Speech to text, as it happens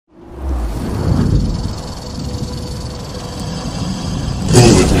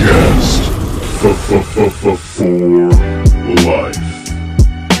For life.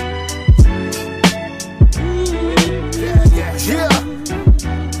 Yeah.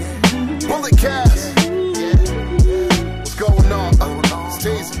 Bullet cast. What's going on?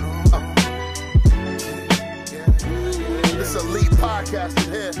 Stacy. This elite podcast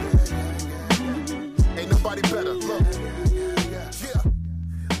in here. Ain't nobody better. Look. Yeah.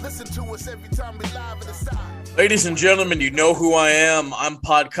 Listen to us every time we live in the side. Ladies and gentlemen, you know who I am. I'm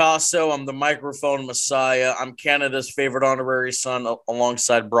Podcasto. I'm the microphone messiah. I'm Canada's favorite honorary son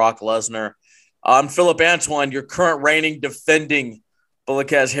alongside Brock Lesnar. I'm Philip Antoine, your current reigning, defending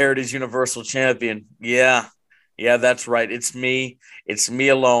Bulletcast Heritage Universal Champion. Yeah, that's right. It's me. It's me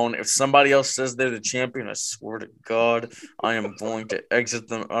alone. If somebody else says they're the champion, I swear to God, I am going to exit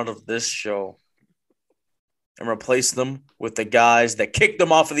them out of this show and replace them with the guys that kicked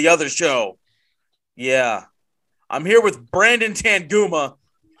them off of the other show. Yeah. I'm here with Brandon Tanguma,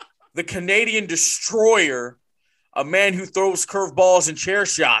 the Canadian destroyer, a man who throws curveballs and chair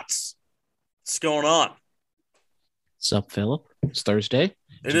shots. What's going on? What's up, Philip? It's Thursday.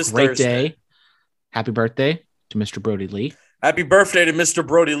 It is a great Thursday. day. Happy birthday to Mr. Brody Lee. Happy birthday to Mr.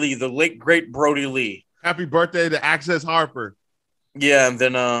 Brody Lee, the late, great Brody Lee. Happy birthday to Access Harper. Yeah, and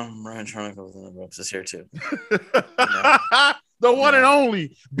then Ryan Tronic over the ropes is here too. The one and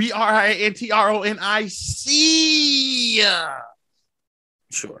only BRINTRONIC.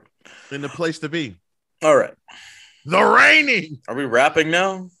 Sure. In the place to be. All right. The reigning. Are we wrapping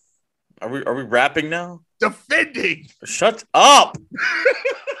now? Are we wrapping now? Defending. Shut up.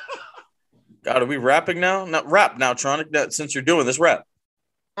 God, are we rapping now? Not rap now, Tronic. Since you're doing this, rap.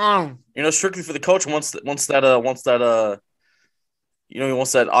 You know, strictly for the coach. Once that he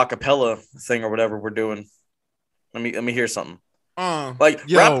wants that acapella thing or whatever we're doing. Let me hear something. Rap like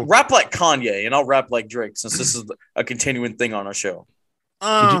Kanye, and I'll rap like Drake, since this is a continuing thing on our show.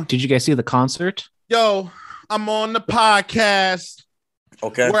 Did you guys see the concert? Yo, I'm on the podcast.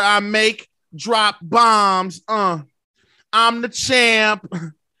 Okay. Where I drop bombs. I'm the champ.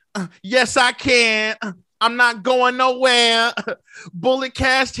 Yes, I can. I'm not going nowhere. Bullet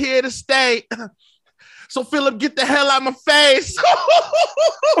cast here to stay. So Philip, get the hell out of my face. What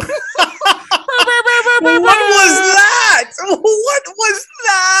was that? What was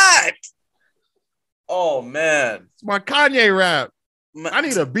that? Oh man, it's my Kanye rap. I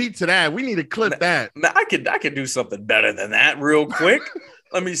need a beat to that. We need to clip that. I could do something better than that real quick.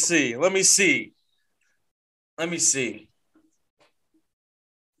 Let me see. I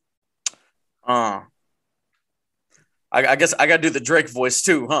guess I gotta do the Drake voice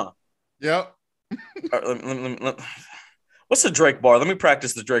too, huh? Yep. What's a Drake bar? Let me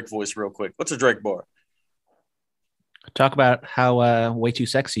practice the Drake voice real quick. What's a Drake bar? Talk about how way too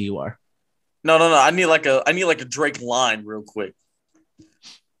sexy you are. No. I need like a Drake line real quick.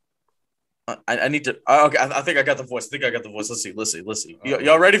 I need to. Okay, I think I got the voice. Let's see.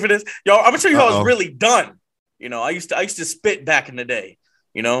 Y'all ready for this? Y'all, I'm gonna show you how it's really done. You know, I used to spit back in the day.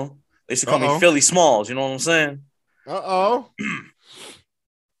 You know, they used to call me Philly Smalls. You know what I'm saying?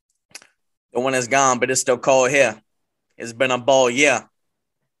 The one is gone, but it's still cold here. It's been a ball, yeah.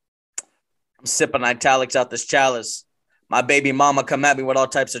 I'm sipping italics out this chalice. My baby mama come at me with all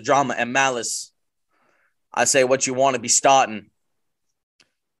types of drama and malice. I say what you want to be starting.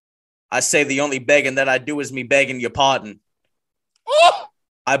 I say the only begging that I do is me begging your pardon.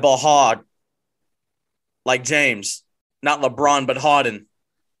 I ball hard. Like James. Not LeBron, but Harden.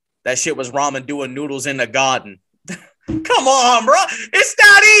 That shit was ramen doing noodles in the garden. Come on, bro. It's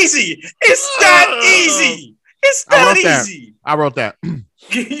that easy. I wrote that.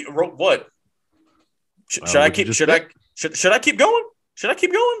 You wrote what? Should I keep going?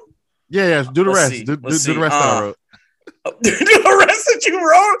 Yeah. Do the rest. See. Do the rest I wrote. Do the rest that you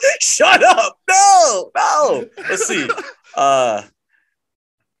wrote? Shut up. No. Let's see.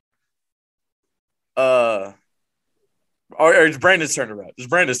 It's Brandon's turn to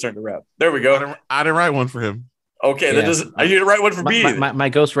rap. There we go. I didn't write one for him. Okay, yeah. I need to write one for me. My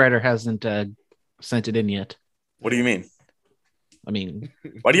ghostwriter hasn't sent it in yet. What do you mean? I mean,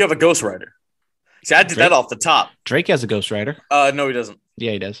 why do you have a ghostwriter? See, I did that off the top. Drake has a ghostwriter. No, he doesn't.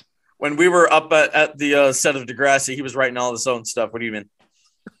 Yeah, he does. When we were up at the set of Degrassi, he was writing all his own stuff. What do you mean?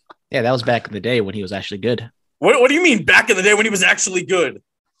 Yeah, that was back in the day when he was actually good. What do you mean back in the day when he was actually good?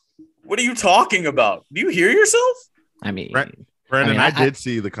 What are you talking about? Do you hear yourself? I mean, Brandon, I did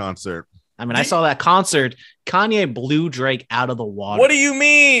see the concert. I saw that concert. Kanye blew Drake out of the water. What do you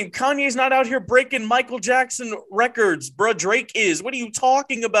mean? Kanye's not out here breaking Michael Jackson records, bro. Drake is. What are you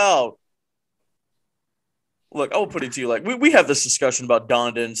talking about? Look, I will put it to you like we have this discussion about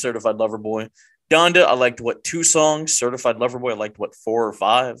Donda and Certified Lover Boy. Donda, I liked 2 songs. Certified Lover Boy, I liked 4 or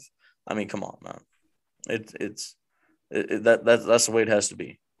 5. I mean, come on, man. That's the way it has to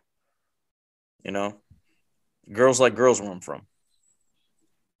be. You know, girls like girls where I'm from.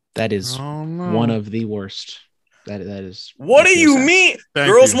 That is Oh, no. one of the worst. That is. What do you mean?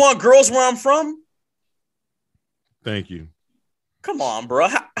 Thank Girls you. want girls where I'm from? Thank you. Come on, bro.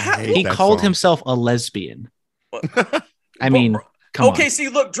 I hate He that called song. himself a lesbian. What? I mean, come Okay, on. see,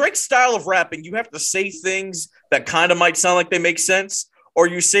 look, Drake's style of rapping, you have to say things that kind of might sound like they make sense, or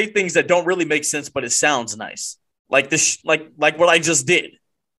you say things that don't really make sense, but it sounds nice. Like this, like what I just did.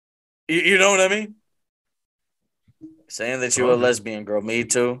 You know what I mean? Saying that you're a Okay. lesbian, girl. Me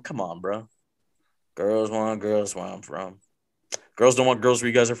too. Come on, bro. Girls want girls where I'm from. Girls don't want girls where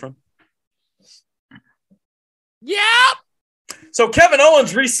you guys are from. Yeah. So Kevin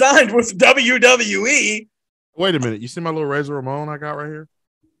Owens re-signed with WWE. Wait a minute. You see my little Razor Ramon I got right here?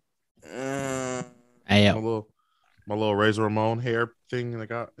 Hey, My little Razor Ramon hair thing that I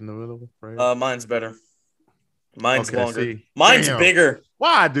got in the middle. Right? Mine's better. Mine's Okay, longer. see. Mine's Damn. bigger.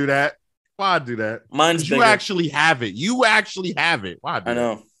 Why I do that? Why I do that? Mine's 'Cause bigger. you actually have it. You actually have it. Why I do I that?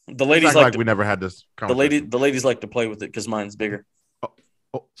 know. The It's ladies like like to, we never had this the conversation. ladies like to play with it because mine's bigger.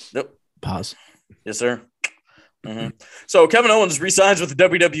 Oh. Yep. pause. Yes, sir. Mhm. So Kevin Owens resigns with the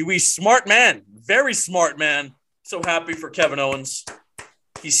WWE. Smart man, very smart man. So happy for Kevin Owens.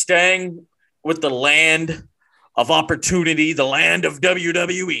 He's staying with the land of opportunity, the land of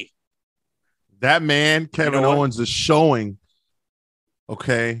WWE. That man, Kevin know what? Owens, is showing,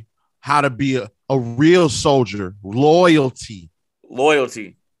 okay, how to be a real soldier. Loyalty.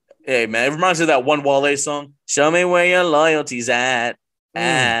 Loyalty. Hey, man, it reminds me of that one Wale song. Show me where your loyalty's at.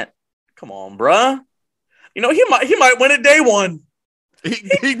 Come on, bruh. You know, he might win at day one. He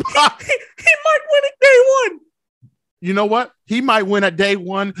He might win at day one. You know what? He might win at day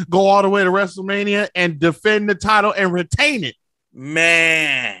one, go all the way to WrestleMania, and defend the title and retain it.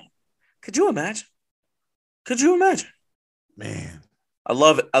 Man. Could you imagine? Could you imagine? Man. I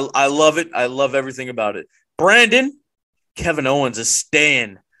love it. I love it. I love everything about it. Brandon, Kevin Owens is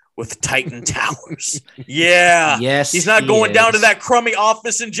staying with Titan Towers. Yeah. Yes, He's not he going down to is. that crummy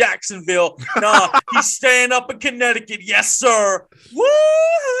office in Jacksonville. Nah, he's staying up in Connecticut. Yes, sir.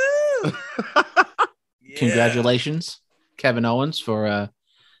 Woo! Yeah. Congratulations, Kevin Owens, for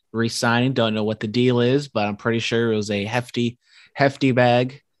re-signing. Don't know what the deal is, but I'm pretty sure it was a hefty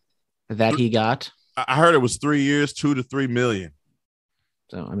bag that he got. I heard it was 3 years, 2 to 3 million.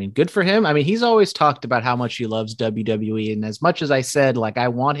 So, I mean, good for him. I mean, he's always talked about how much he loves WWE. And as much as I said, like, I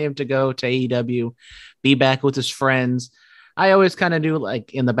want him to go to AEW, be back with his friends, I always kind of knew,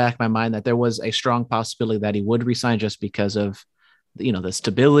 like, in the back of my mind that there was a strong possibility that he would resign just because of, you know, the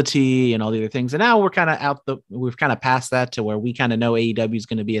stability and all the other things. And now we're kind of we've kind of passed that to where we kind of know AEW is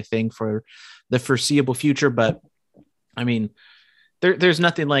going to be a thing for the foreseeable future. But I mean, there's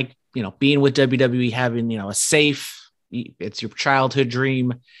nothing like, you know, being with WWE, having, you know, a safe, it's your childhood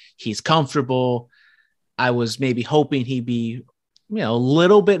dream. He's comfortable. I was maybe hoping he'd be, you know, a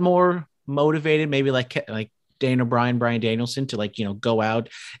little bit more motivated, maybe like Daniel Bryan, Bryan Danielson, to, like, you know, go out,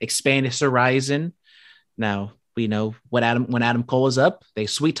 expand his horizon. Now we know when Adam Cole is up, they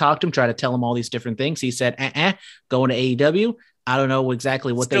sweet talked him, try to tell him all these different things. He said, going to AEW. I don't know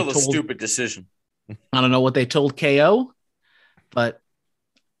exactly what Still they a told. stupid decision. I don't know what they told KO, but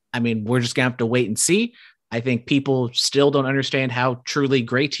I mean, we're just gonna have to wait and see. I think people still don't understand how truly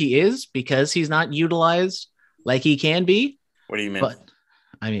great he is because he's not utilized like he can be. What do you mean? But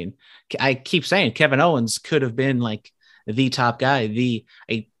I mean, I keep saying Kevin Owens could have been like the top guy,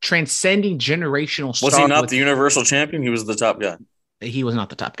 a transcending generational star. Was he not the Universal Champion? He was the top guy. He was not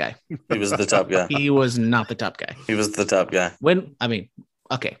the top guy. He was the top guy. He was not the top guy. He was the top guy.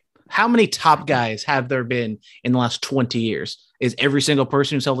 Okay. How many top guys have there been in the last 20 years? Is every single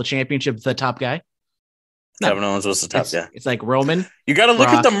person who's held the championship the top guy? No. Kevin Owens was the top guy. It's like Roman. You got to look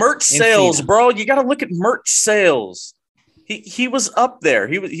at Brock, the merch and sales, Cena. bro. You got to look at merch sales. He was up there.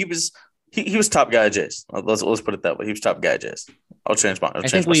 He was top guy at Jace. Let's put it that way. He was top guy at Jace. I'll change my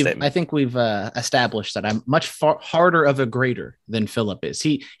statement. I think we've established that I'm much harder of a grader than Philip is.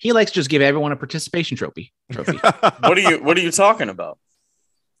 He likes to just give everyone a participation trophy. What are you talking about?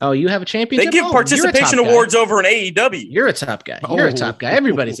 Oh, you have a championship? They give Oh, participation you're a top awards guy. over in AEW. You're a top guy. You're a top guy.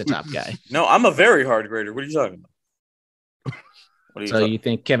 Everybody's a top guy. No, I'm a very hard grader. What are you talking about? What are So you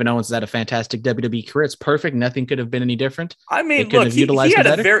think Kevin Owens has had a fantastic WWE career? It's perfect. Nothing could have been any different. I They mean, couldn't look, have utilized him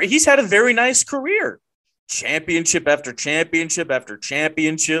better? he's had a very nice career. Championship after championship after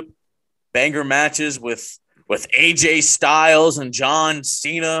championship, banger matches with AJ Styles and John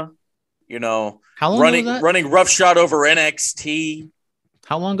Cena. You know, How long was that? running roughshod over NXT.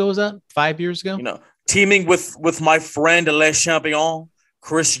 How long ago was that? 5 years ago? You know, teaming with my friend Le Champion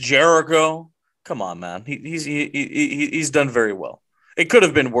Chris Jericho. Come on, man. He's done very well. It could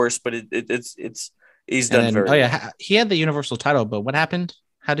have been worse, but he's done very well. He had the Universal title, but what happened?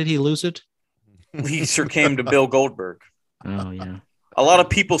 How did he lose it? He succumbed to Bill Goldberg. Oh, yeah. A lot of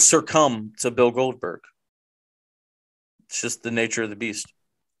people succumb to Bill Goldberg. It's just the nature of the beast.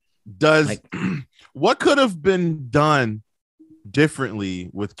 What could have been done differently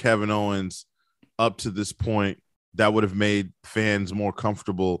with Kevin Owens up to this point that would have made fans more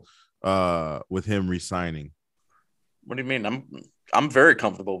comfortable with him re-signing? What do you mean? I'm very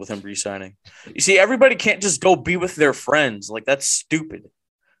comfortable with him re-signing. You see, everybody can't just go be with their friends. Like, that's stupid.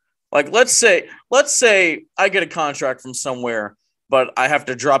 Like, let's say I get a contract from somewhere, but I have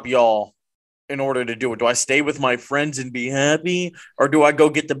to drop y'all in order to do it. Do I stay with my friends and be happy, or do I go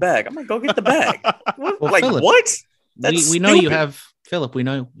get the bag? I'm gonna go get the bag. Well, like, Phillip, what? That's we know stupid. you have Philip. We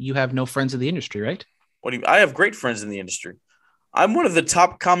know you have no friends in the industry, right? What do you? I have great friends in the industry. I'm one of the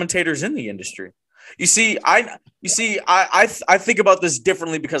top commentators in the industry. You see, I think about this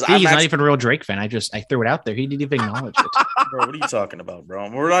differently because He's not even a real Drake fan. I threw it out there. He didn't even acknowledge it. Bro, what are you talking about, bro?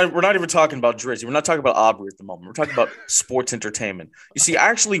 We're not even talking about Drizzy. We're not talking about Aubrey at the moment. We're talking about sports entertainment. You see, I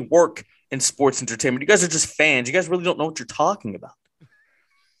actually work in sports entertainment. You guys are just fans. You guys really don't know what you're talking about.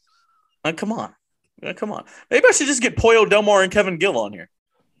 Like, come on. Come on. Maybe I should just get Pollo Delmar and Kevin Gill on here.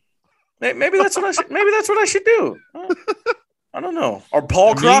 Maybe that's what I should. Maybe that's what I should do. I don't know. Or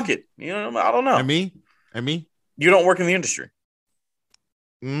Paul Crockett. You know, I don't know. I mean, you don't work in the industry.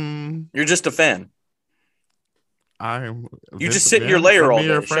 You're You're just a fan. You You just sit in your lair all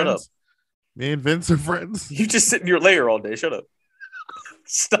day. Shut up. Me and Vince are friends. You just sit in your lair all day. Shut up.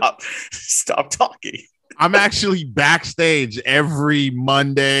 Stop talking. I'm actually backstage every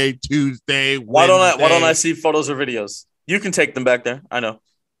Monday, Tuesday. Why don't I Wednesday. see photos or videos? You can take them back there. I know.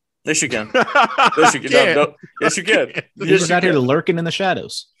 Yes, you can. Yes, you can. No. Yes, you can. He's Yes, just you out here can. lurking in the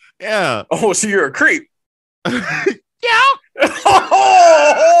shadows. Yeah. Oh, so you're a creep. Yeah.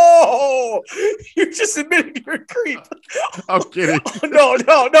 Oh, you just admitted you're a creep. I'm kidding. No.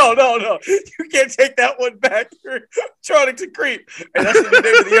 You can't take that one back. You're Tronics a creep. And that's the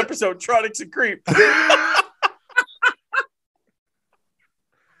name of the episode, Tronics a creep.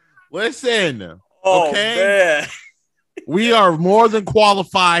 Listen. Oh, Okay. man. We are more than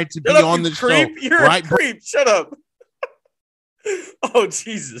qualified to be Shut up, on you the creep. show. You're right? a creep. Shut up. Oh,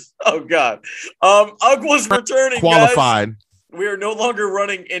 Jesus. Oh, God. Ugg was returning, guys. Qualified. We are no longer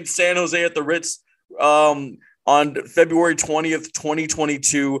running in San Jose at the Ritz on February 20th,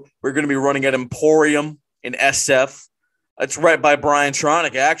 2022. We're going to be running at Emporium in SF. That's right by Brian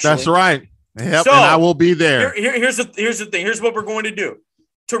Tronic, actually. That's right. Yep, So, and I will be there. Here's the thing. Here's what we're going to do.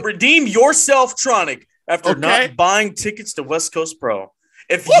 To redeem yourself, Tronic, after not buying tickets to West Coast Pro.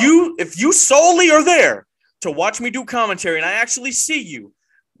 If you solely are there to watch me do commentary and I actually see you,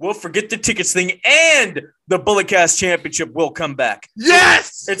 we'll forget the tickets thing and the Bulletcast Championship will come back.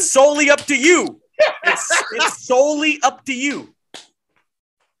 Yes! It's solely up to you. It's solely up to you.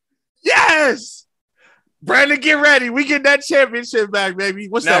 Yes! Brandon, get ready. We get that championship back, baby.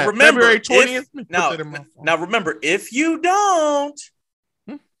 What's Now that? remember, February 20th? Now remember, if you don't,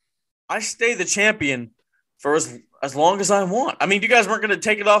 I stay the champion for as long as I want. I mean, you guys weren't going to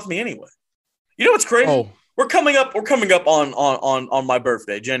take it off me anyway. You know what's crazy? Oh. We're coming up on my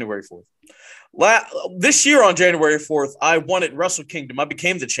birthday, January 4th. This year on January 4th, I won at Wrestle Kingdom. I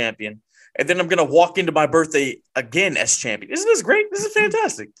became the champion. And then I'm going to walk into my birthday again as champion. Isn't this great? This is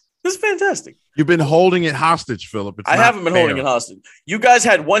fantastic. This is fantastic. You've been holding it hostage, Philip. I haven't been holding it hostage. You guys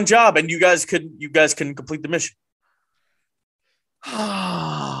had one job and you guys couldn't complete the mission.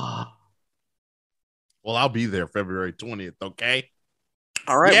 Well, I'll be there February 20th, okay?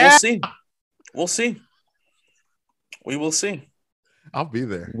 All right, Yeah. we'll see. We'll see. We will see. I'll be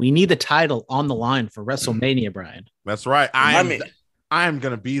there. We need the title on the line for WrestleMania, Brian. That's right. I am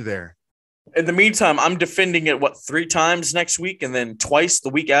going to be there. In the meantime, I'm defending it, 3 times next week and then twice the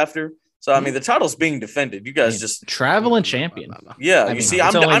week after. So, I mean, the title's being defended. You guys just traveling champion. Yeah, I you mean, see,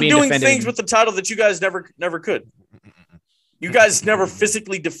 it's I'm only being doing defended things with the title that you guys never could. You guys never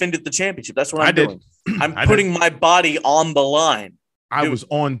physically defended the championship. That's what I'm doing. I'm putting my body on the line. I was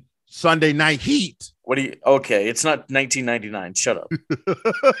on Sunday Night Heat. Okay, it's not 1999. Shut up.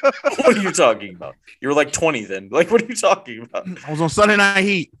 What are you talking about? You were like 20 then. Like, what are you talking about? I was on Sunday Night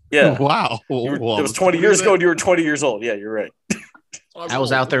Heat. Yeah. Wow. It was 20 years ago and you were 20 years old. Yeah, you're right. I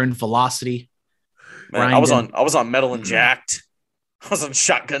was out there in Velocity. Man, I was on Metal and Jacked. I was on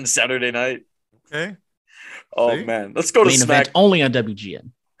Shotgun Saturday Night. Okay. Oh, See? man. Let's go to Main event only on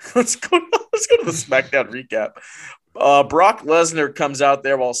WGN. Let's go to the SmackDown recap. Brock Lesnar comes out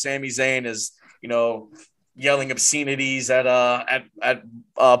there while Sami Zayn is, yelling obscenities at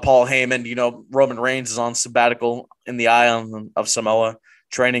Paul Heyman. You know, Roman Reigns is on sabbatical in the island of Samoa,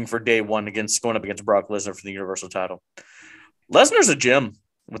 training for day one going up against Brock Lesnar for the Universal title. Lesnar's a gem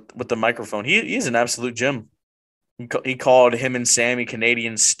with the microphone. He's an absolute gem. He called him and Sammy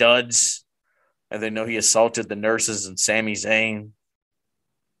Canadian studs, and they know he assaulted the nurses and Sami Zayn.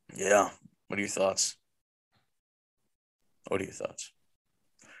 Yeah. What are your thoughts? What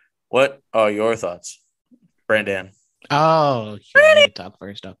are your thoughts, Brandon? Oh, you need to talk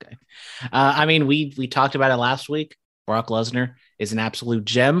first. Okay. I mean, we talked about it last week. Brock Lesnar is an absolute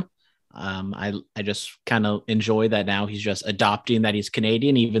gem. I just kind of enjoy that now he's just adopting that he's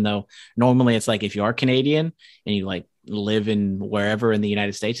Canadian, even though normally it's like if you are Canadian and you like live in wherever in the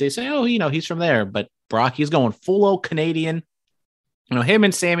United States, they say, oh, you know, he's from there. But Brock, he's going full old Canadian. You know, him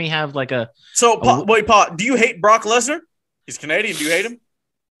and Sammy have like a. So, wait, Paul, do you hate Brock Lesnar? He's Canadian. Do you hate him?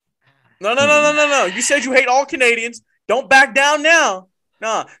 No. You said you hate all Canadians. Don't back down now.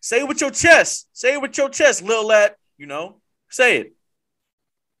 Nah, say it with your chest. Say it with your chest, Lil Let. You know, say it.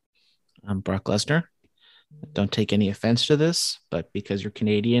 I'm Brock Lesnar. Don't take any offense to this, but because you're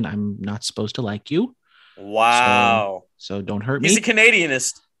Canadian, I'm not supposed to like you. Wow. So don't hurt me. He's a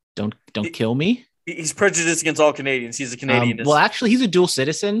Canadianist. Don't kill me. He's prejudiced against all Canadians. He's a Canadianist. Well, actually, he's a dual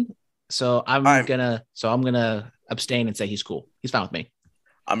citizen, so I'm gonna abstain and say he's cool. He's fine with me.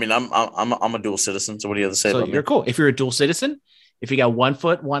 I mean, I'm a dual citizen. So what do you have to say about me? You're cool. If you're a dual citizen, if you got 1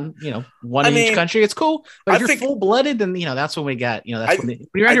 foot, one in each country, it's cool. But if you're full blooded, then that's when we got. That's when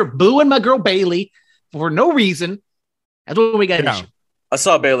you're out here booing my girl Bailey for no reason. That's when we got an issue. I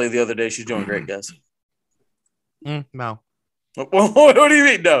saw Bailey the other day. She's doing great, guys. No. What do you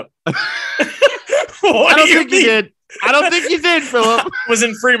mean, no? I don't think you did. I don't think you did, Philip. Was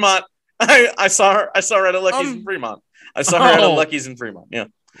in Fremont. I saw her. I saw her at a Lucky's in Fremont. I saw her at a Lucky's in Fremont. Yeah.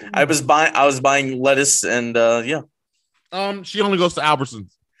 I was buying lettuce and yeah. She only goes to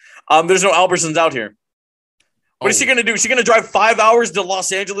Albertsons. There's no Albertsons out here. What is she gonna do? Is she gonna drive 5 hours to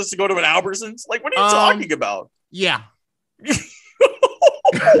Los Angeles to go to an Albertsons? Like, what are you talking about? Yeah.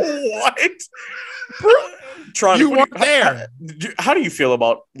 What? Tron, you weren't there. How do you feel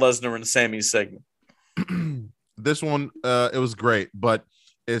about Lesnar and Sammy's segment? This one, it was great, but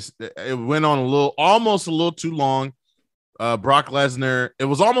it went on almost a little too long. Brock Lesnar, it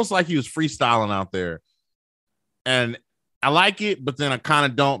was almost like he was freestyling out there, and I like it, but then I kind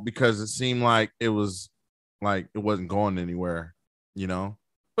of don't because it seemed like it wasn't going anywhere,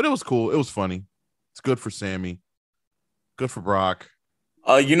 But it was cool. It was funny. It's good for Sammy. Good for Brock.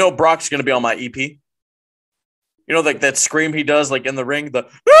 Brock's gonna be on my EP. Like that scream he does, like in the ring, the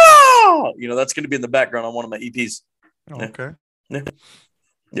ah! That's going to be in the background on one of my EPs. Oh, okay.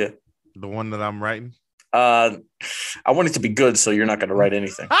 Yeah. The one that I'm writing. I want it to be good, so you're not going to write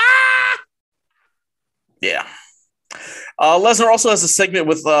anything. Yeah. Lesnar also has a segment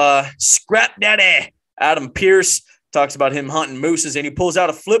with Scrap Daddy Adam Pearce. Talks about him hunting mooses, and he pulls out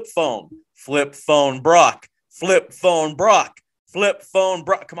a flip phone. Flip phone Brock. Flip phone Brock. Flip phone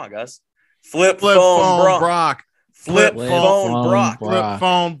Brock. Come on, guys. Flip phone Brock. Flip phone Brock. Flip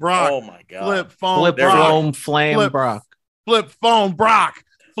phone Brock. Oh my God. Flip phone Flip phone flame Brock. Flip phone Brock.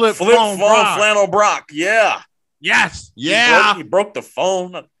 Flip phone flannel Brock. Yeah. Yes. Yeah. He broke the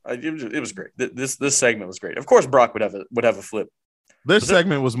phone. It was great. This segment was great. Of course, Brock would have a flip. This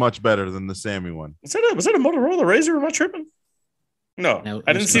segment was much better than the Sammy one. Was that a Motorola Razor? Am I tripping? No,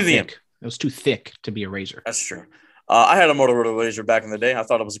 I didn't see the end. It was too thick to be a razor. That's true. I had a Motorola Razor back in the day. I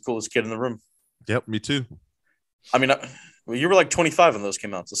thought I was the coolest kid in the room. Yep, me too. I mean, you were like 25 when those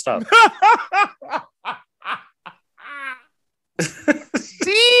came out, so stop.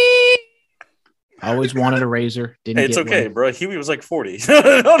 See? I always wanted a razor. Didn't hey, it's get okay, one. bro. Huey was like 40.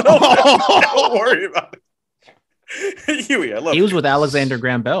 Don't worry about it. Huey, I love you. He was with Alexander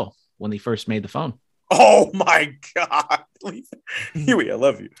Graham Bell when he first made the phone. Oh, my God. Huey, I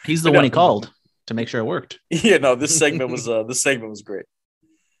love you. He's the one he called to make sure it worked. Yeah, no, this segment was great.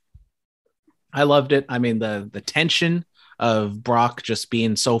 I loved it. I mean, the tension of Brock just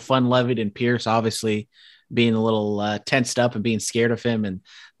being so fun-loving and Pierce obviously being a little tensed up and being scared of him, and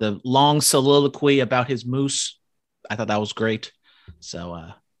the long soliloquy about his moose. I thought that was great.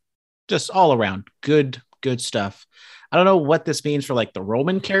 So just all around good stuff. I don't know what this means for like the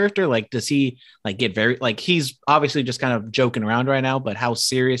Roman character. Like, does he like get very like he's obviously just kind of joking around right now, but how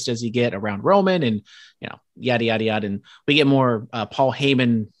serious does he get around Roman and yada yada yada? And we get more Paul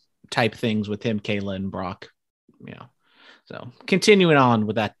Heyman type things with him, Kayla and Brock. So continuing on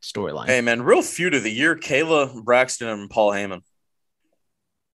with that storyline. Hey man, real feud of the year: Kayla Braxton and Paul Heyman.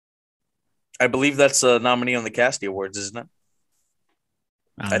 I believe that's a nominee on the Casty Awards, isn't it?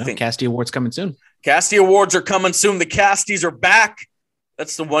 I don't know. Casty Awards coming soon. Casty Awards are coming soon. The Casties are back.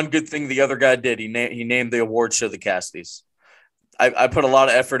 That's the one good thing the other guy did. He named the award show the Casties. I put a lot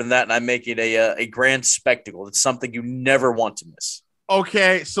of effort in that, and I make it a grand spectacle. It's something you never want to miss.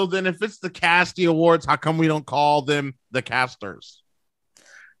 Okay, so then if it's the Casty Awards, how come we don't call them the Casters?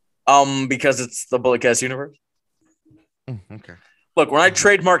 Because it's the Bulletcast universe. Okay. Look, when I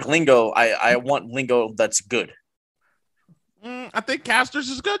trademark lingo, I want lingo that's good. I think Casters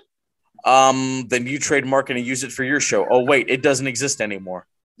is good. Then you trademark it and use it for your show. Oh wait, it doesn't exist anymore.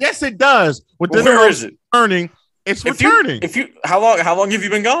 Yes, it does. Where is it? It's returning. How long have you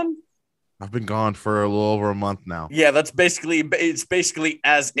been gone? I've been gone for a little over a month now. Yeah, it's basically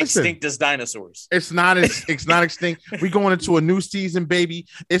as extinct as dinosaurs. It's not extinct. We going into a new season, baby.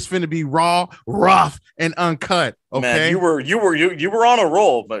 It's finna be raw, rough, and uncut. Okay, man, you were on a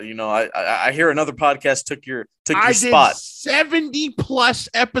roll, but I hear another podcast took your spot. 70 plus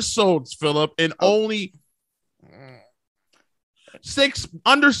episodes, Philip, in only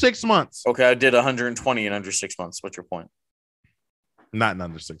under 6 months. Okay, I did 120 in under 6 months. What's your point? Not in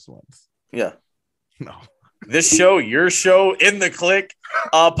under 6 months. Yeah. No. This show, your show, In the Click,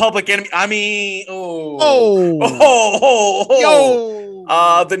 Public Enemy. I mean,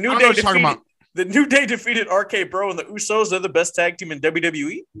 the New Day defeated RK Bro and the Usos. They're the best tag team in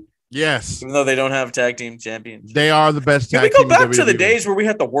WWE. Yes. Even though they don't have tag team champions. They are the best tag team. Can we go back in to the days where we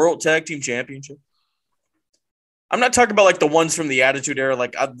had the World Tag Team Championship? I'm not talking about like the ones from the Attitude Era,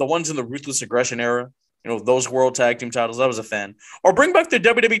 like the ones in the Ruthless Aggression era. Those World Tag Team titles. I was a fan. Or bring back the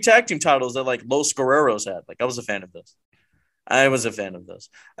WWE Tag Team titles that like Los Guerreros had. Like I was a fan of this. I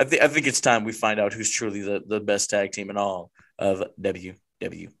think it's time we find out who's truly the best tag team in all of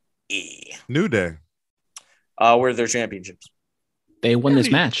WWE. New Day. Where are their championships? They won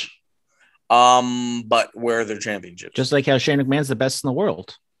this match. But where are their championships? Just like how Shane McMahon's the best in the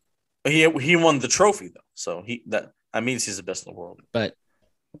world. He won the trophy though, so that means he's the best in the world. But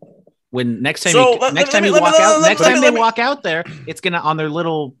when next time they walk out there, it's gonna on their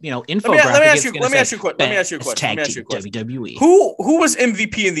little infographic. Let me ask you a question. WWE. Who was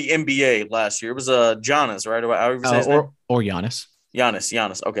MVP in the NBA last year? It was Giannis, right? Or Giannis.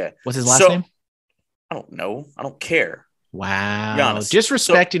 Giannis. Okay. What's his last name? I don't know. I don't care. Wow. Giannis.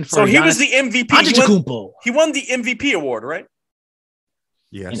 Disrespecting for. So he Giannis. was the MVP. He won the MVP award, right?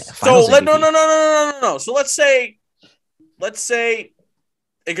 Yes. So no. So let's say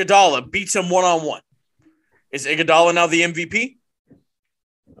Iguodala beats him one-on-one. Is Iguodala now the MVP?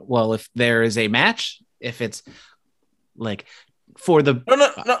 Well, if there is a match, if it's like for the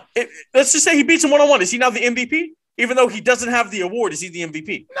no. Let's just say he beats him one-on-one. Is he now the MVP? Even though he doesn't have the award, is he the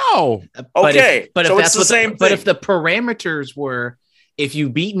MVP? No. Okay. But so if it's the same thing. But if the parameters were, if you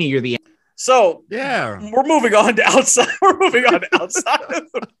beat me, you're the. So yeah, we're moving on to outside.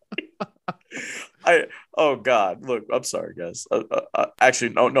 Oh God! Look, I'm sorry, guys.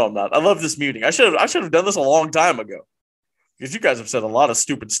 Actually, no, I'm not. I love this muting. I should have done this a long time ago because you guys have said a lot of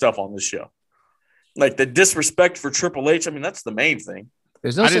stupid stuff on this show, like the disrespect for Triple H. I mean, that's the main thing.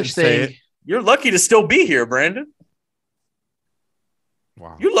 There's no such thing. You're lucky to still be here, Brandon.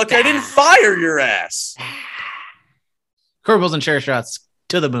 Wow. You're lucky I didn't fire your ass. Curveballs and chair shots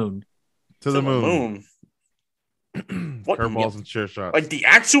to the moon. To the moon. What? Curveballs and chair shots. Like the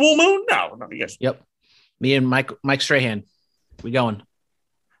actual moon? No. Yes. Yep. Me and Mike Strahan. We going.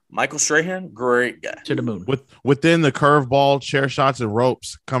 Michael Strahan, great guy. To the moon. Within the curveball, chair shots, and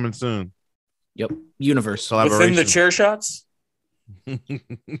ropes coming soon. Yep. Universe. Within the chair shots?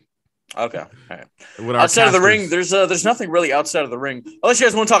 Okay. All right. Outside of the ring, there's nothing really outside of the ring. Unless you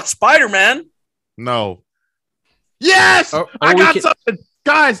guys want to talk Spider-Man. No. Yes! I got something.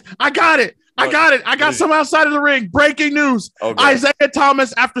 Guys, I got it. I got some outside of the ring. Breaking news. Okay. Isaiah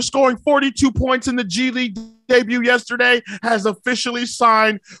Thomas, after scoring 42 points in the G League debut yesterday, has officially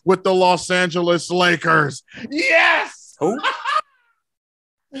signed with the Los Angeles Lakers. Yes! Who?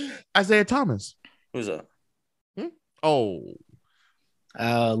 Isaiah Thomas. Who's that?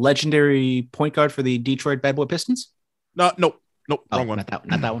 Legendary point guard for the Detroit Bad Boy Pistons? No, wrong one. Not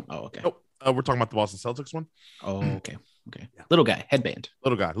that one. Oh, okay. Nope. We're talking about the Boston Celtics one. Oh, okay. Okay. Yeah. Little guy, headband.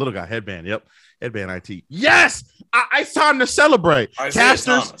 Little guy, headband. Yep. Headband IT. Yes! It's time to celebrate. Casters.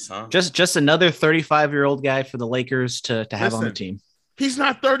 Thomas, huh? Just another 35-year-old guy for the Lakers to have on the team. He's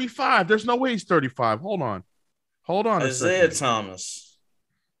not 35. There's no way he's 35. Hold on. Isaiah Thomas.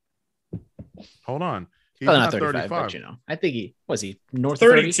 Hold on. He's not 35, but I think he north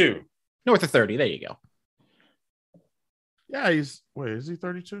 32. Of 30? North of 30. There you go. Yeah, is he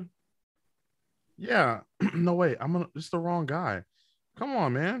 32? Yeah. No, wait. It's the wrong guy. Come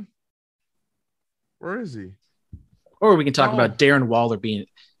on, man. Where is he? Or we can talk No. about Darren Waller being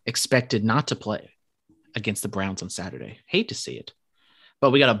expected not to play against the Browns on Saturday. Hate to see it.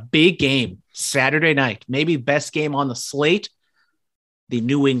 But we got a big game Saturday night, maybe best game on the slate. The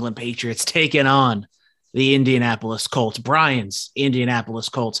New England Patriots taking on the Indianapolis Colts. Brian's Indianapolis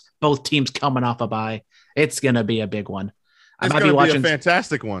Colts. Both teams coming off a bye. It's going to be a big one. It's going to be a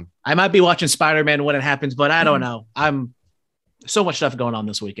fantastic one. I might be watching Spider-Man when it happens, but I don't know. I'm so much stuff going on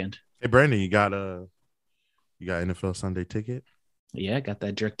this weekend. Hey, Brandon, you got NFL Sunday ticket? Yeah, got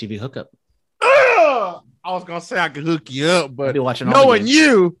that DirecTV hookup. I was gonna say I could hook you up, but I'll be watching all the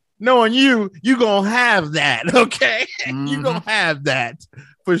games. knowing you gonna have that, okay? Mhm. You gonna have that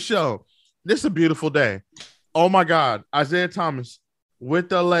for sure. This is a beautiful day. Oh my God, Isaiah Thomas with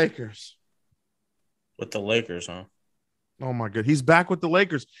the Lakers. With the Lakers, huh? Oh my God, he's back with the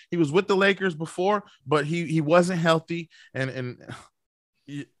Lakers. He was with the Lakers before, but he wasn't healthy, and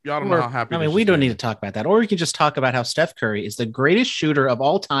y'all don't know how happy. I mean, we don't need to talk about that. Or we can just talk about how Steph Curry is the greatest shooter of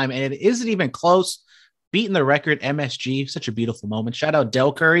all time, and it isn't even close. Beating the record, MSG, such a beautiful moment. Shout out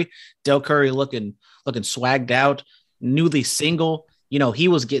Del Curry. Del Curry looking swagged out, newly single. You know, he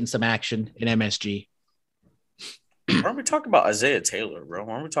was getting some action in MSG. Why don't we talk about Isaiah Taylor, bro?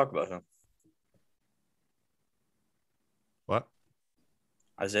 Why don't we talk about him? What?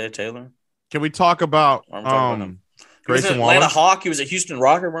 Isaiah Taylor? Can we talk about Why don't we talk about him? He was Grayson an Waller? Atlanta Hawk. He was a Houston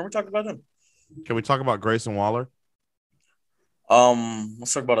Rocker. Why don't we talk about him? Can we talk about Grayson Waller?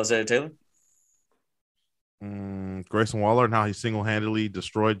 Let's talk about Isaiah Taylor. Grayson Waller and how he single-handedly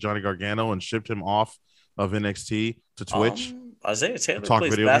destroyed Johnny Gargano and shipped him off of NXT to Twitch. Isaiah Tayller Talk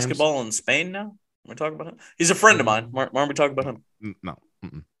plays video basketball in Spain now. We're talking about him. He's a friend of mine. Why aren't we talking about him? No.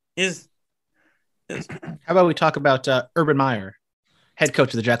 Mm-mm. He's How about we talk about Urban Meyer, head coach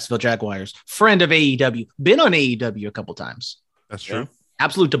of the Jacksonville Jaguars, friend of AEW, been on AEW a couple times. That's true.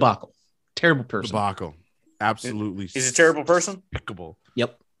 Absolute debacle. Terrible person. Debacle. Absolutely. He's a terrible person. Despicable.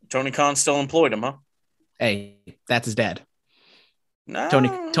 Yep. Tony Khan still employed him, huh? Hey, that's his dad. No.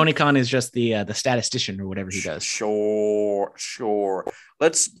 Tony Khan is just the statistician or whatever he does. Sure. So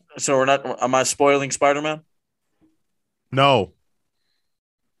we're not. Am I spoiling Spider-Man? No.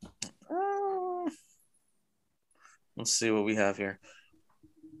 Let's see what we have here.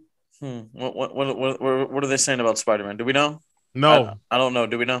 What are they saying about Spider-Man? Do we know? No. I don't know.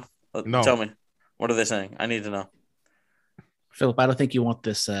 Do we know? No. Tell me. What are they saying? I need to know. Philip, I don't think you want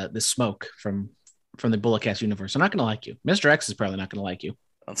this smoke from the Bulletcast universe. I'm not going to like you. Mr. X is probably not going to like you.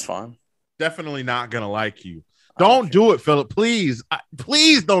 That's fine. Definitely not going to like you. Don't do it, Philip. Please.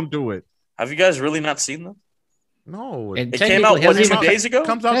 Please don't do it. Have you guys really not seen them? No. And It came out, technically, 2 days ago?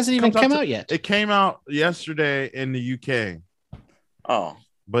 It hasn't even come out yet. It came out yesterday in the UK, Oh.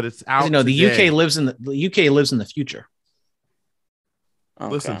 but it's out. You know, the today. UK lives in the future.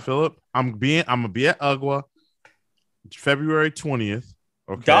 Okay. Listen, Philip, I'm gonna be at UGWA February 20th.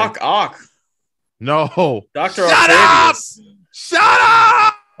 Okay. Doc Ock. No. Dr. Shut Octavius. Shut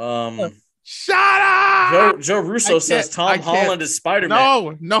up! Shut up! Joe Russo says I Tom can't. Holland is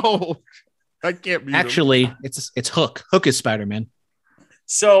Spider-Man. No. I can't be. Actually, it's Hook. Hook is Spider-Man.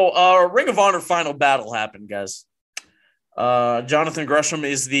 So, Ring of Honor final battle happened, guys. Jonathan Gresham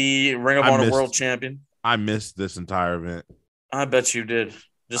is the Ring of Honor World Champion. I missed this entire event. I bet you did.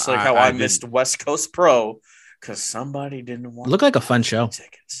 Just like how I missed West Coast Pro because somebody didn't want. Looked like a fun show.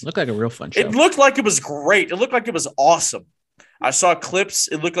 Tickets. Looked like a real fun show. It looked like it was great. It looked like it was awesome. I saw clips.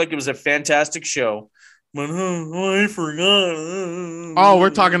 It looked like it was a fantastic show. But I forgot. Oh, we're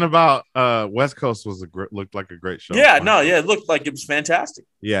talking about West Coast looked like a great show. Yeah, no, yeah, it looked like it was fantastic.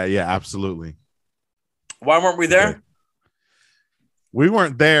 Yeah, absolutely. Why weren't we there? Okay. We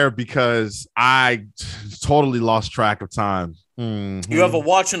weren't there because I totally lost track of time. Mm-hmm. You have a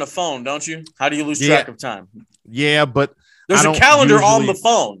watch and a phone, don't you? How do you lose track of time? Yeah, but there's a calendar on the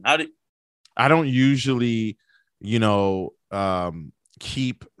phone. I don't usually,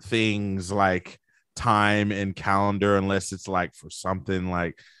 keep things like time and calendar unless it's like for something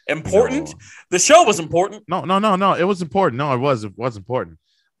like important. The show was important. No. It was important. No, it was important.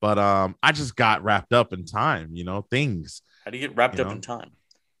 But I just got wrapped up in time. Things. How do you get wrapped up in time?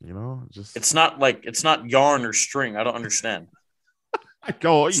 Just it's not yarn or string. I don't understand. I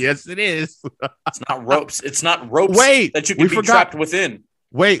go, yes, it is. It's not ropes. It's not ropes. Wait, that you can be trapped within.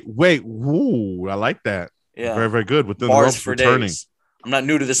 Wait. Ooh, I like that. Yeah, very, very good. Within Bars the ropes for returning. Days. I'm not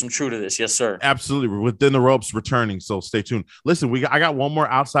new to this. I'm true to this. Yes, sir. Absolutely. We're within the ropes returning. So stay tuned. Listen, I got one more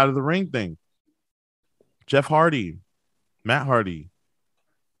outside of the ring thing. Jeff Hardy, Matt Hardy,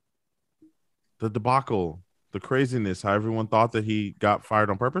 the debacle, the craziness, how everyone thought that he got fired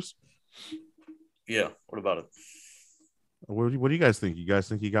on purpose. Yeah. What about it? What do you guys think? You guys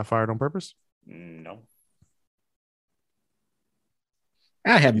think he got fired on purpose? No.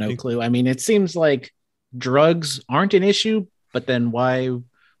 I have You no think- clue. I mean, it seems like drugs aren't an issue, but then why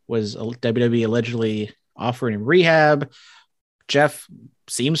was WWE allegedly offering him rehab? Jeff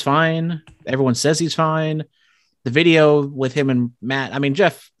seems fine. Everyone says he's fine. The video with him and Matt, I mean,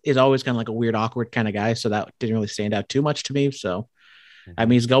 Jeff is always kind of like a weird, awkward kind of guy. So that didn't really stand out too much to me. So, I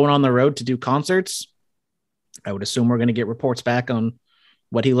mean, he's going on the road to do concerts. I would assume we're going to get reports back on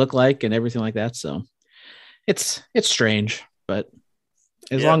what he looked like and everything like that. So it's strange, but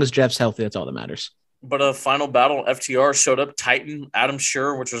as long as Jeff's healthy, that's all that matters. But a final battle, FTR showed up. Titan, Adam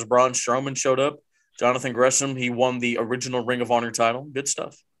Scherr, which was Braun Strowman, showed up. Jonathan Gresham, he won the original Ring of Honor title. Good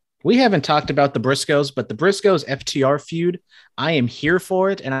stuff. We haven't talked about the Briscoes, but the Briscoes FTR feud, I am here for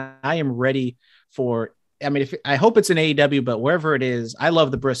it, and I am ready for. I mean, I hope it's in AEW, but wherever it is, I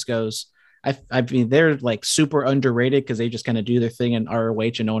love the Briscoes. I mean, they're like super underrated because they just kind of do their thing in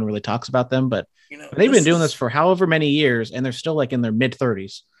ROH, and no one really talks about them. But they've been doing this for however many years, and they're still like in their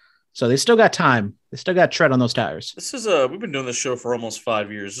mid-30s, so they still got time. They still got tread on those tires. This is we've been doing this show for almost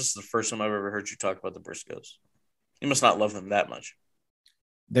 5 years. This is the first time I've ever heard you talk about the Briscoes. You must not love them that much.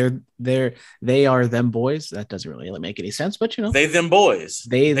 They are them boys. That doesn't really make any sense, but you know, They them boys.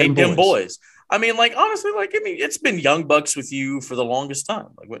 They them boys. I mean, like honestly, like it's been Young Bucks with you for the longest time.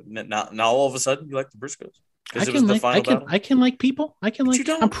 Like what, now all of a sudden you like the Briscoes because it was the final battle. I can like people. I can But like. you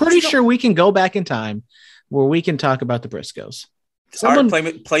don't. I'm pretty sure we can go back in time where we can talk about the Briscoes. All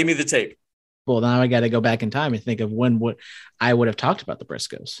right, play me the tape. Well, now I got to go back in time and think of when I would have talked about the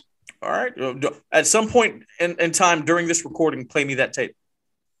Briscoes. All right. At some point in time during this recording, play me that tape.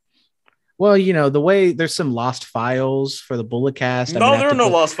 Well, you know, the way there's some lost files for the Bullet Cast. No, there are no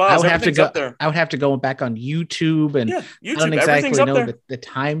lost files. I would have to go up there. I would have to go back on YouTube and YouTube. I don't exactly Everything's up know there. the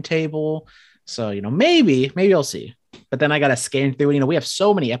timetable. So, you know, maybe I'll see. But then I got to scan through. You know, we have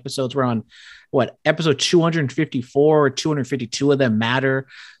so many episodes. We're on episode 254 or 252 of them matter.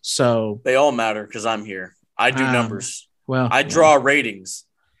 So They all matter because I'm here. I do numbers. Well, I draw ratings.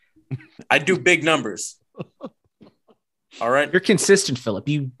 I do big numbers. All right. You're consistent, Philip.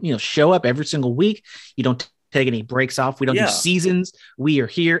 You show up every single week. You don't take any breaks off. We don't do seasons. We are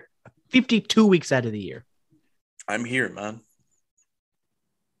here 52 weeks out of the year. I'm here, man.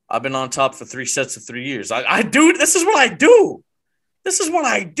 I've been on top for 3 sets of 3 years. I do. This is what I do. This is what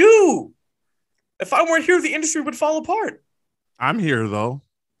I do. If I weren't here, the industry would fall apart. I'm here though.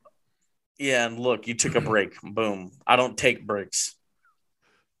 Yeah, and look, you took a break. Boom. I don't take breaks.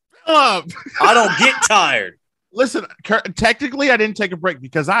 I don't get tired. Listen, technically, I didn't take a break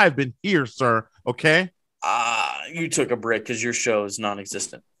because I have been here, sir. Okay. You took a break because your show is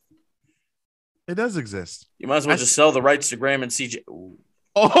non-existent. It does exist. You might as well just sell the rights to Graham and CJ. Ooh.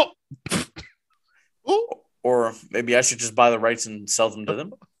 Oh. Or maybe I should just buy the rights and sell them to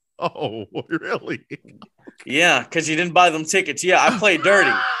them. Oh, really? Yeah, because you didn't buy them tickets. Yeah, I played dirty.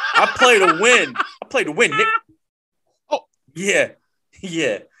 I play to win. Nick. Oh, yeah.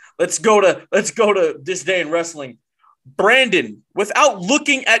 Let's go to this day in wrestling. Brandon, without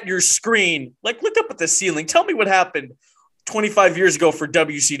looking at your screen, like look up at the ceiling. Tell me what happened 25 years ago for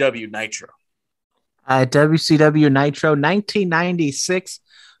WCW Nitro. WCW Nitro 1996,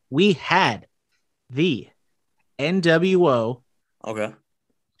 we had the NWO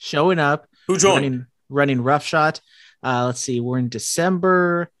showing up. Who joined? Running roughshod. Let's see. We're in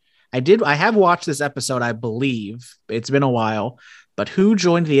December. I have watched this episode, I believe. It's been a while. But who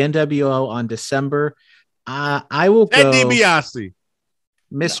joined the NWO on December? I will go. Ed DiBiase.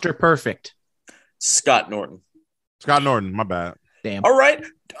 Mr. Perfect. Scott Norton. My bad. Damn. All right.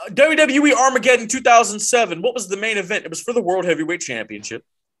 WWE Armageddon 2007. What was the main event? It was for the World Heavyweight Championship.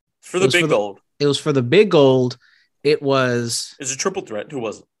 For the big gold. It was for the big gold. It was. It's a triple threat. Who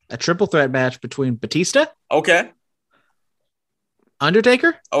was it? A triple threat match between Batista. Okay.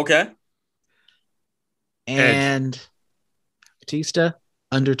 Undertaker. Okay. And Edge. Batista,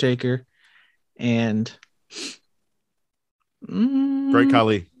 Undertaker, and Great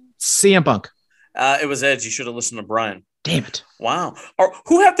Khali. CM Punk. It was Edge. You should have listened to Brian. Damn it! Wow.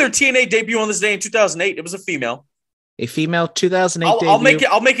 Who had their TNA debut on this day in 2008? It was a female. A female 2008 debut.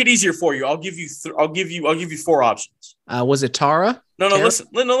 I'll make it easier for you. I'll give you 4 options. Was it Tara? No. Tara? Listen.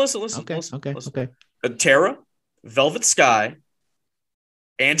 Okay. Tara, Velvet Sky,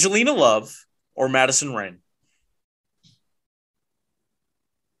 Angelina Love, or Madison Rayne.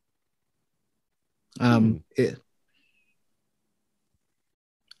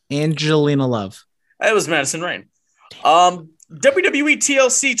 Angelina Love. It was Madison Rayne. WWE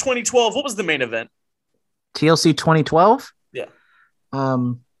TLC 2012. What was the main event? TLC 2012. Yeah.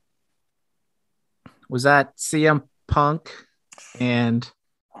 Was that CM Punk and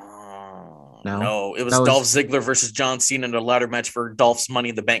No, it was That was- Dolph Ziggler versus John Cena in a ladder match for Dolph's Money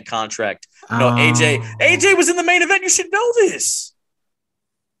in the Bank contract. No, Oh. AJ was in the main event. You should know this.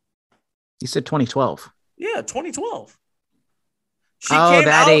 You said 2012. Yeah, 2012. She Oh, came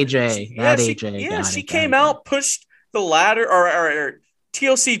that out- AJ. Yeah, That she, AJ. yeah, Got she it, came got it. out, pushed the ladder, or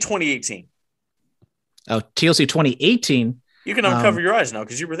TLC 2018. Oh, TLC 2018. You can uncover your eyes now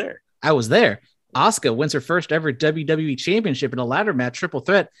because you were there. I was there. Asuka wins her first ever WWE championship in a ladder match, triple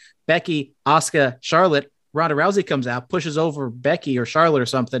threat. Becky, Asuka, Charlotte. Ronda Rousey comes out, pushes over Becky or Charlotte or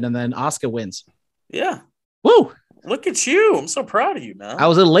something, and then Asuka wins. Yeah. Woo! Look at you. I'm so proud of you, man. I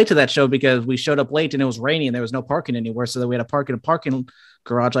was a little late to that show because we showed up late and it was raining and there was no parking anywhere. So then we had to park in a parking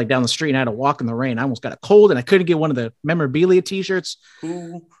garage like down the street and I had to walk in the rain. I almost got a cold and I couldn't get one of the memorabilia t-shirts.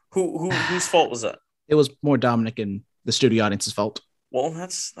 Whose fault was that? It was more Dominic and the studio audience's fault. Well,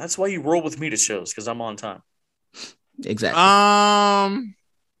 that's why you roll with me to shows because I'm on time. Exactly.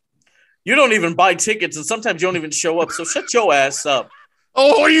 You don't even buy tickets and sometimes you don't even show up. So shut your ass up.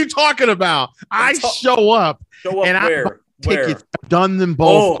 Oh, what are you talking about? I show up. Show up And I where? buy tickets. Where? I've done them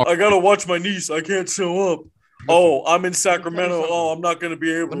both. Oh, I gotta watch my niece. I can't show up. Oh, I'm in Sacramento. Oh, I'm not gonna be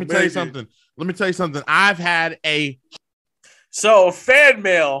able. Let me to tell you make it. something. Let me tell you something. I've had a So fan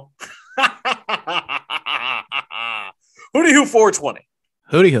mail. Who 420?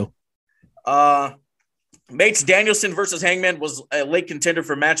 Hootie-hoo. Mates Danielson versus Hangman was a late contender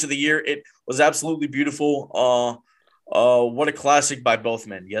for match of the year. It was absolutely beautiful. What a classic by both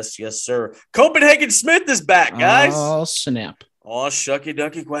men. Yes, sir. Copenhagen Smith is back, guys. Oh, snap. Oh, shucky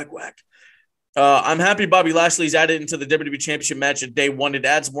ducky quack quack. I'm happy Bobby Lashley's added into the WWE Championship match at day one. It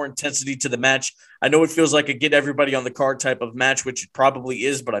adds more intensity to the match. I know it feels like a get everybody on the card type of match, which it probably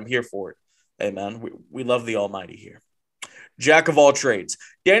is, but I'm here for it. Hey, man, we love the Almighty here. Jack of all trades.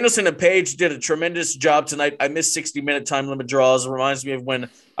 Danielson and Page did a tremendous job tonight. I missed 60-minute time limit draws. It reminds me of when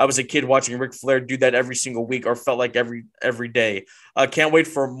I was a kid watching Ric Flair do that every single week or felt like every day. Can't wait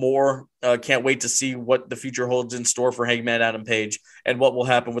for more. Can't wait to see what the future holds in store for Hangman Adam Page and what will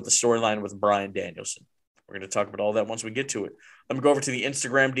happen with the storyline with Bryan Danielson. We're going to talk about all that once we get to it. Let me go over to the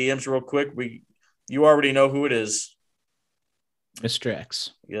Instagram DMs real quick. You already know who it is. Mr.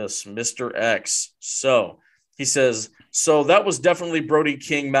 X. Yes, Mr. X. So he says, so that was definitely Brody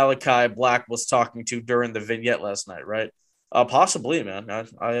King Malachi Black was talking to during the vignette last night, right? Possibly, man.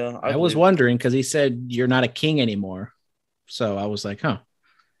 I was wondering because he said you're not a king anymore. So I was like, huh.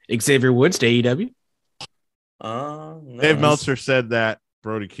 Xavier Woods to AEW? No. Dave Meltzer said that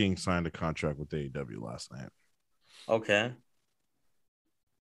Brody King signed a contract with AEW last night. Okay.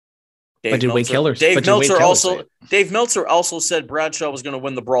 But did Wade Keller? Dave Meltzer also said Bradshaw was going to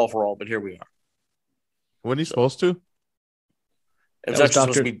win the Brawl for All, but here we are. Wasn't he supposed to? It was That actually was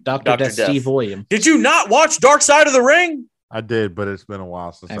supposed to be Dr. Death Steve Williams. Did you not watch Dark Side of the Ring? I did, but it's been a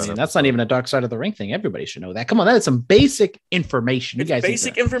while since. I mean, that's not even a Dark Side of the Ring thing. Everybody should know that. Come on, that is some basic information. You It's guys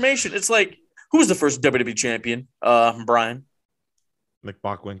basic information. It's like, who was the first WWE champion? Brian. Nick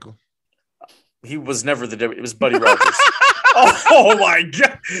Bockwinkel. He was never it was Buddy Rogers. Oh my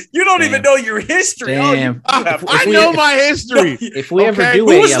God. You don't even know your history. Damn. I know my history. If we ever Okay, do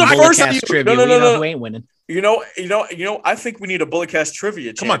who was a the Bullet first- Cast trivia, No, we know no. who ain't winning. You know, I think we need a Bullet Cast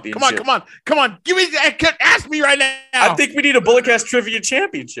trivia championship. Come on. Give me that. Ask me right now. I think we need a Bullet Cast trivia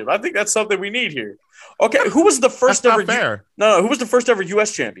championship. I think that's something we need here. Okay, who was the first That's ever not fair. No, who was the first ever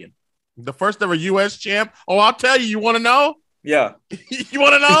US champion? The first ever U.S. champ. Oh, I'll tell you. You want to know? Yeah. You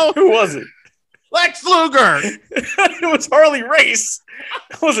want to know? Who was it? Lex Luger. It was Harley Race.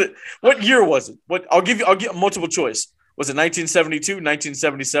 Was it? What year was it? What I'll give multiple choice. Was it 1972,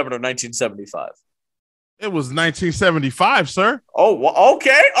 1977, or 1975? It was 1975, sir. Oh, well,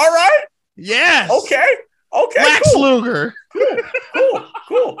 okay. All right. Yes. Okay. Lex Cool. Luger.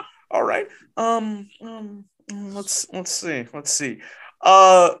 Cool. All right. Let's see.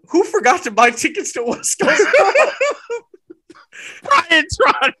 Who forgot to buy tickets to West Coast? Brian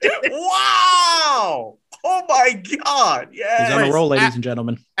Trotty. Wow. Oh my God. Yeah. He's on a roll, ladies and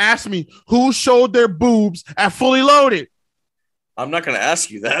gentlemen. Ask me who showed their boobs at Fully Loaded. I'm not going to ask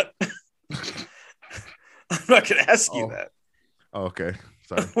you that. I'm not going to ask you that. Oh, okay.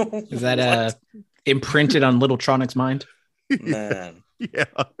 Sorry. Is that imprinted on Little Tronic's mind? Man. Yeah.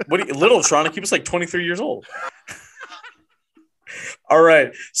 Little Tronic, he was like 23 years old. All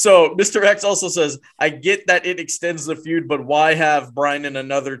right. So Mr. X also says, I get that it extends the feud, but why have Bryan in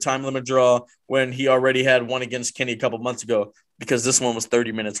another time limit draw when he already had one against Kenny a couple months ago? Because this one was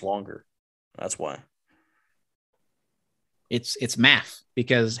 30 minutes longer. That's why. It's math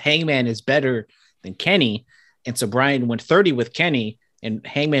because Hangman is better than Kenny. And so Bryan went 30 with Kenny and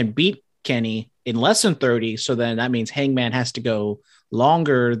Hangman beat Kenny in less than 30. So then that means Hangman has to go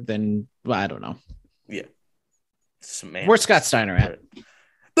longer than, well, I don't know. Yeah. Where's Scott Steiner at?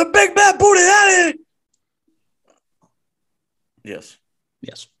 The big bad booty daddy. Yes.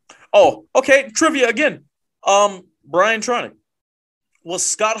 Yes. Oh, okay. Trivia again. Brian Tronick. Was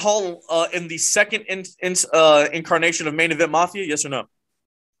Scott Hall in the second incarnation of Main Event Mafia? Yes or no?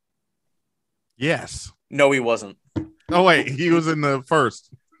 Yes. No, he wasn't. Oh, wait. He was in the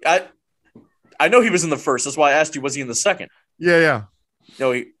first. I know he was in the first. That's why I asked you, was he in the second? Yeah.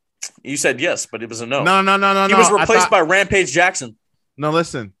 No, you said yes, but it was a no. No. He was replaced by Rampage Jackson. No,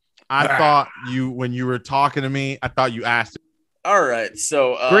 listen. I thought when you were talking to me, I thought you asked. All right.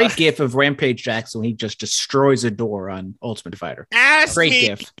 So great gif of Rampage Jackson when he just destroys a door on Ultimate Fighter. Ask great me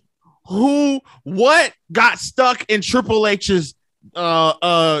gif. What got stuck in Triple H's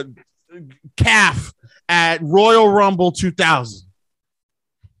calf at Royal Rumble 2000?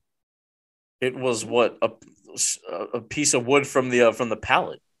 It was what a piece of wood from the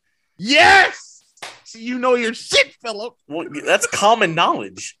pallet. Yes. So you know your shit, Philip. Well, that's common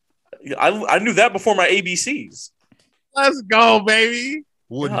knowledge. I knew that before my ABCs. Let's go, baby.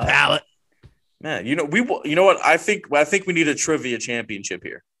 Wooden pallet. Man, you know what? I think we need a trivia championship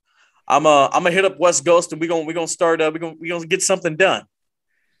here. I'm gonna hit up West Ghost and we're gonna start. We're gonna get something done.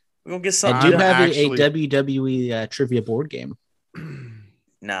 We're gonna get something. I do done. have a WWE trivia board game.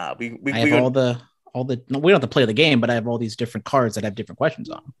 Nah, I have all the. No, we don't have to play the game, but I have all these different cards that have different questions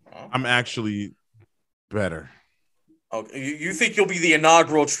on them. I'm actually better. Oh, you think you'll be the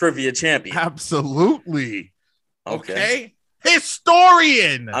inaugural trivia champion? Absolutely. Okay.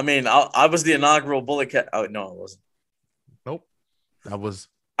 Historian. I mean, I was the inaugural Bullet Cat. Oh no, I wasn't. Nope. That was.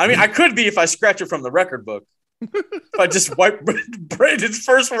 I mean, I could be if I scratch it from the record book. If I just wipe Brandon's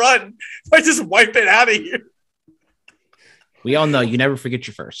first run, if I just wipe it out of here. We all know you never forget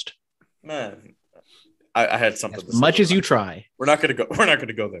your first. Man, I had something. As much as you try, we're not gonna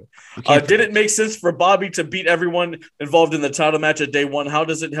go there. Did it make sense for Bobby to beat everyone involved in the title match at day one? How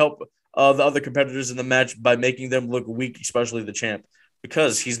does it help the other competitors in the match by making them look weak, especially the champ?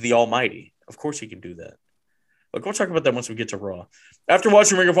 Because he's the Almighty. Of course, he can do that. Look, we'll talk about that once we get to Raw. After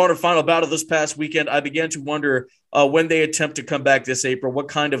watching Ring of Honor final battle this past weekend, I began to wonder when they attempt to come back this April, what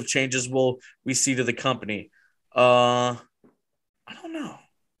kind of changes will we see to the company? I don't know.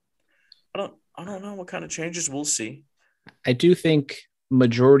 I don't know what kind of changes we'll see. I do think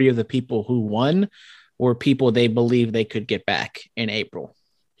majority of the people who won were people they believe they could get back in April.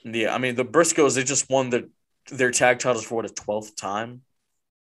 Yeah, I mean, the Briscoes, they just won their tag titles for, what, a 12th time?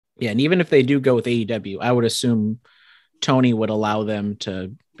 Yeah, and even if they do go with AEW, I would assume Tony would allow them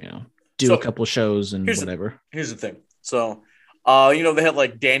to, do a couple shows and whatever. Here's the thing. So, they had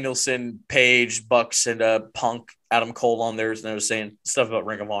like Danielson, Page, Bucks, and Punk, Adam Cole on theirs, and they were saying stuff about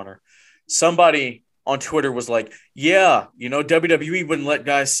Ring of Honor. Somebody on Twitter was like, yeah, WWE wouldn't let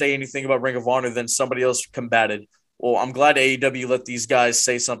guys say anything about Ring of Honor, then somebody else combated. Well, I'm glad AEW let these guys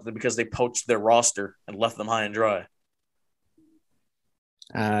say something because they poached their roster and left them high and dry.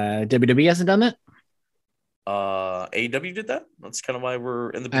 WWE hasn't done that? AEW did that. That's kind of why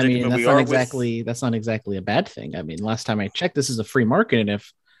we're in the predicament we are. That's not exactly a bad thing. I mean, last time I checked, this is a free market, and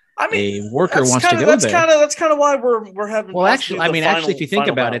if a worker wants to go that's there, that's kind of why we're having. Well, actually, if you think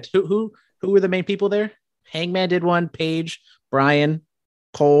about it, who were the main people there? Hangman did one. Page, Bryan,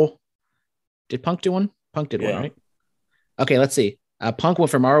 Cole. Did Punk do one? Punk did one, right? Okay, let's see. Punk went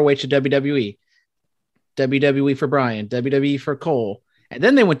from ROH to WWE. WWE for Bryan, WWE for Cole, and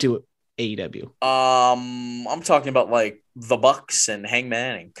then they went to AEW. I'm talking about like the Bucks and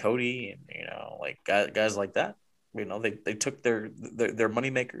Hangman and Cody and like guys like that. They took their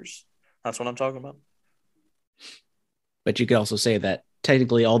money makers. That's what I'm talking about. But you could also say that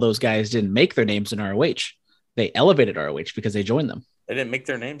technically all those guys didn't make their names in ROH. They elevated ROH because they joined them. They didn't make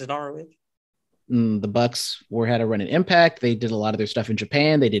their names in ROH? The Bucks had a run in Impact. They did a lot of their stuff in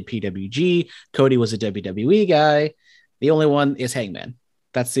Japan. They did PWG. Cody was a WWE guy. The only one is Hangman.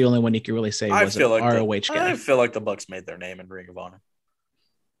 That's the only one you can really say was an ROH guy. I feel like the Bucks made their name in Ring of Honor.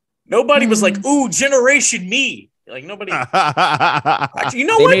 Nobody was like, ooh, Generation Me. Like nobody. Actually,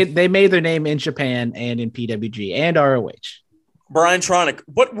 what? They made their name in Japan and in PWG and ROH. Brian Tronick,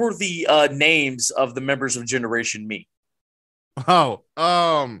 what were the names of the members of Generation Me?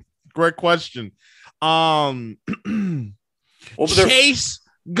 Great question. Chase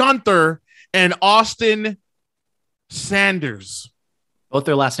Gunther and Austin Sanders. Both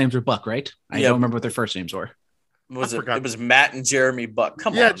their last names were Buck, right? I don't remember what their first names were. It was Matt and Jeremy Buck.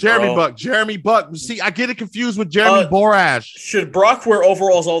 Come on, yeah, Jeremy Buck. Jeremy Buck. See, I get it confused with Jeremy Borash. Should Brock wear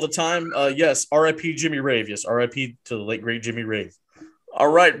overalls all the time? Yes. R.I.P. Jimmy Rave. Yes. R.I.P. to the late great Jimmy Rave. All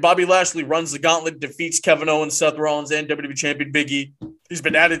right. Bobby Lashley runs the gauntlet, defeats Kevin Owens, Seth Rollins, and WWE Champion Big E. He's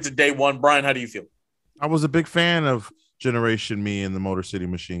been added to day one. Brian, how do you feel? I was a big fan of Generation Me and the Motor City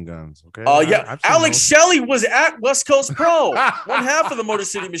Machine Guns. Okay. Yeah. Alex Shelley was at West Coast Pro. One half of the Motor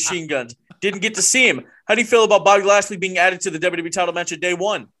City Machine Guns. Didn't get to see him. How do you feel about Bobby Lashley being added to the WWE title match at day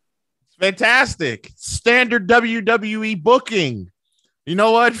one? Fantastic. Standard WWE booking. You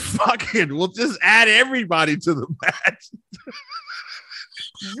know what? Fuck it. We'll just add everybody to the match.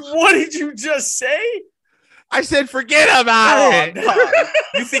 What did you just say? I said, forget about it. No.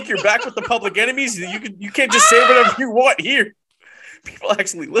 You think you're back with the Public Enemies? You can't just say whatever you want here. People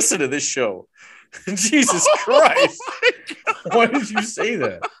actually listen to this show. Jesus Christ. Why did you say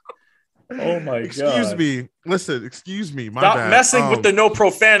that? Oh my God. Excuse me. Listen, excuse me. My Stop bad. messing with the no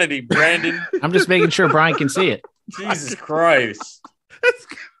profanity, Brandon. I'm just making sure Brian can see it. Jesus Christ.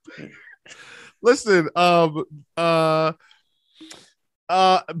 Listen,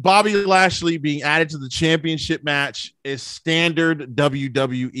 Bobby Lashley being added to the championship match is standard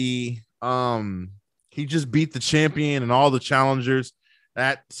WWE. He just beat the champion and all the challengers.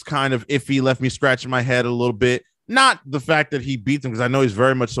 That's kind of iffy. Left me scratching my head a little bit. Not the fact that he beat them, because I know he's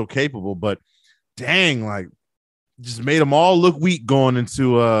very much so capable, but dang, like, just made them all look weak going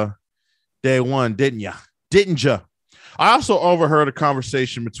into day one, didn't ya? Didn't ya? I also overheard a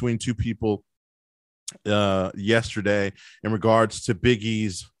conversation between two people yesterday in regards to Big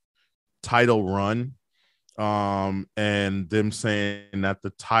E's title run, and them saying that the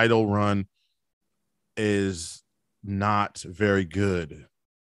title run is not very good.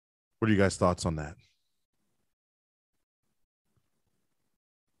 What are you guys' thoughts on that?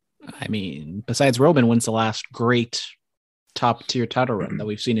 I mean, besides Roman, when's the last great top tier title run that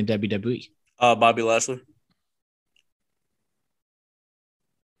we've seen in WWE? Bobby Lashley.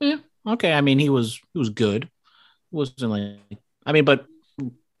 Yeah. Okay. I mean, he was good. It wasn't like, but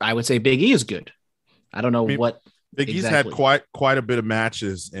I would say Big E is good. I don't know what Big E's had quite a bit of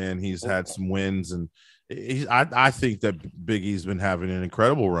matches, and he's had some wins, and I think that Big E's been having an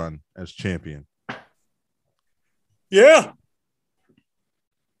incredible run as champion. Yeah.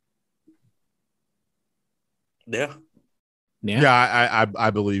 Yeah. Yeah,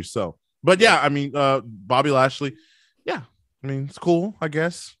 I believe so. But yeah, I mean, Bobby Lashley, yeah, I mean, it's cool, I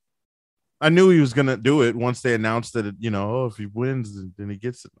guess. I knew he was gonna do it once they announced that, if he wins, then he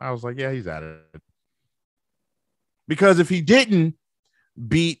gets it. I was like, yeah, he's at it. Because if he didn't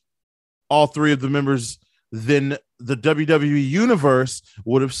beat all three of the members, then the WWE universe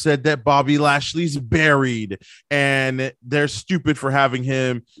would have said that Bobby Lashley's buried and they're stupid for having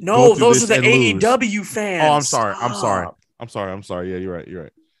him. No, those are the AEW fans. Oh, I'm sorry. Yeah, you're right. Yeah.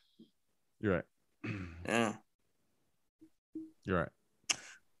 You're right.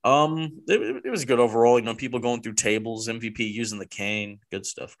 It was good overall. People going through tables, MVP using the cane. Good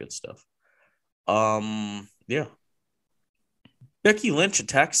stuff. Yeah. Becky Lynch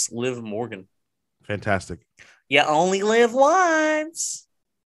attacks Liv Morgan. Fantastic. You only live once.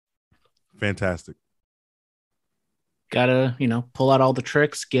 Fantastic. Gotta, pull out all the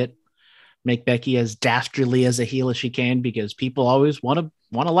tricks, make Becky as dastardly as a heel as she can, because people always want to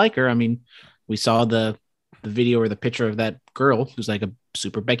like her. I mean, we saw the video or the picture of that girl who's like a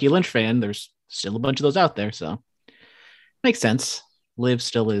super Becky Lynch fan. There's still a bunch of those out there, so makes sense. Liv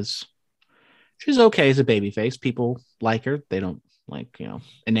still is. She's okay as a babyface. People like her. They don't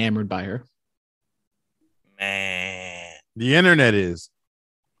enamored by her. Man, the internet is,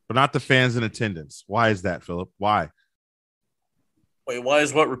 but not the fans in attendance. Why is that, Philip? Why? Wait, why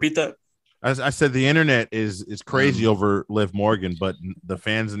is what? Repeat that. I said the internet is crazy over Liv Morgan, but the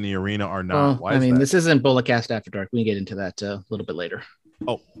fans in the arena are not. Why is that? This isn't Bulletcast After Dark. We can get into that a little bit later.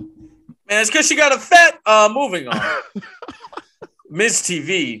 Oh, man, it's because she got a fat. Moving on. Miz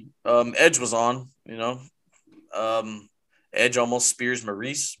TV. Edge was on. Edge almost spears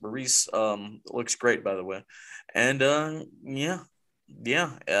Maurice. Maurice looks great, by the way. And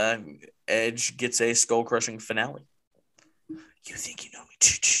Edge gets a skull-crushing finale. You think you know me?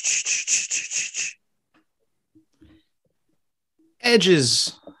 Edge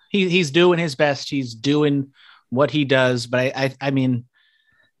is he's doing his best. He's doing what he does. But I mean,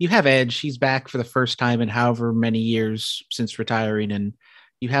 you have Edge. He's back for the first time in however many years since retiring, and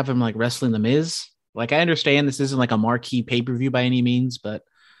you have him wrestling The Miz. I understand this isn't a marquee pay-per-view by any means, but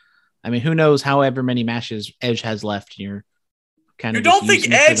I mean, who knows however many matches Edge has left. And you're kind of. You don't think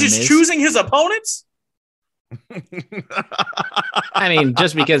Edge is choosing his opponents? I mean,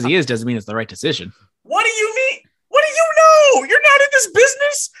 just because he is doesn't mean it's the right decision. What do you mean? What do you know? You're not in this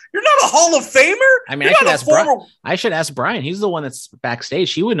business. You're not a Hall of Famer. I mean, I should ask Brian. He's the one that's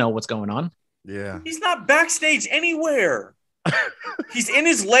backstage. He would know what's going on. Yeah. He's not backstage anywhere. He's in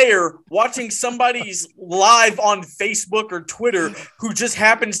his lair watching somebody's live on Facebook or Twitter who just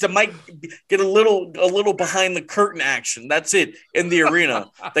happens to might get a little behind the curtain action. That's it in the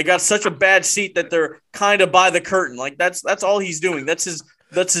arena. They got such a bad seat that they're kind of by the curtain. Like that's all he's doing. That's his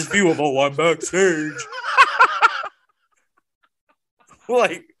view of I'm backstage.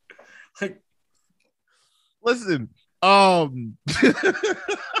 like Listen, I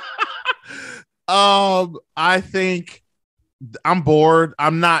think I'm bored.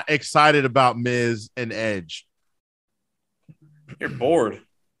 I'm not excited about Miz and Edge. You're bored.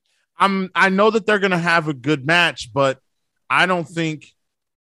 I know that they're gonna have a good match, but I don't think.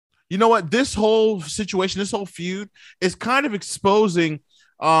 You know what? This whole situation, this whole feud, is kind of exposing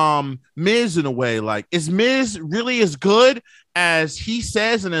Miz in a way. Like, is Miz really as good as he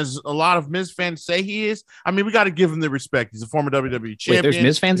says and as a lot of Miz fans say he is? I mean, we got to give him the respect. He's a former WWE champion. Wait, there's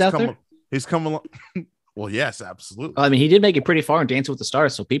Miz fans out there? He's come along. Well, yes, absolutely. I mean, he did make it pretty far in Dancing with the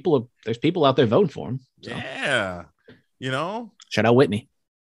Stars, so there's people out there voting for him. So. Yeah, Shout out Whitney.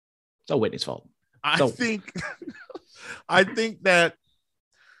 It's all Whitney's fault. I think that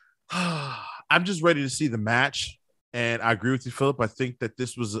I'm just ready to see the match, and I agree with you, Philip. I think that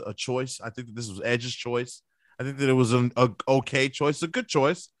this was a choice. I think that this was Edge's choice. I think that it was an okay choice, a good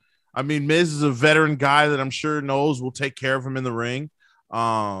choice. I mean, Miz is a veteran guy that I'm sure knows will take care of him in the ring.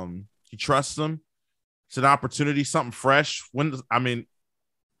 He trusts him. It's an opportunity, something fresh.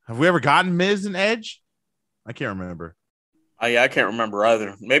 Have we ever gotten Miz and Edge? I can't remember. I can't remember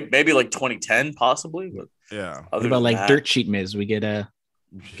either. Maybe like 2010, possibly. But yeah. What about like Dirt Sheet Miz? We get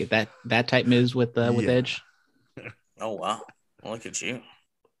that type Miz with Edge. Oh wow! Look at you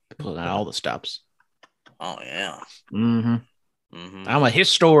pulling out all the stops. Oh yeah. Mm-hmm. I'm a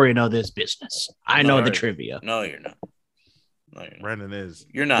historian of this business. I know the trivia. No, you're not. Brandon is.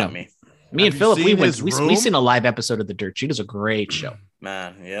 You're not me. Me and Philip, we seen a live episode of the Dirt Sheet. It was a great show.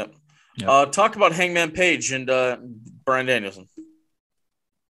 Man, yep. Talk about Hangman Page and Bryan Danielson.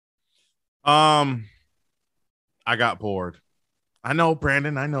 I got bored. I know,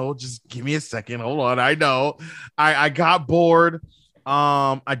 Brandon. I know. Just give me a second. Hold on. I know. I got bored.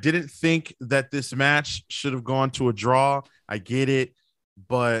 I didn't think that this match should have gone to a draw. I get it,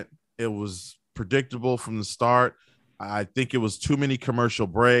 but it was predictable from the start. I think it was too many commercial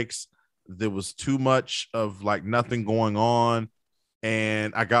breaks. There was too much of like nothing going on,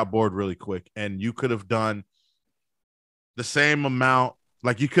 and I got bored really quick. And you could have done the same amount,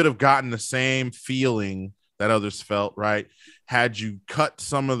 like you could have gotten the same feeling that others felt, right? Had you cut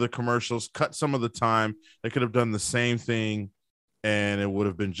some of the commercials, cut some of the time, they could have done the same thing, and it would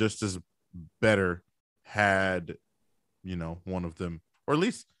have been just as better had, one of them, or at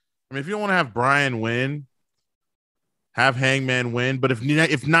least, if you don't want to have Bryan win, have Hangman win. But if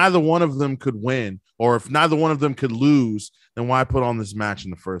neither one of them could win, or if neither one of them could lose, then why put on this match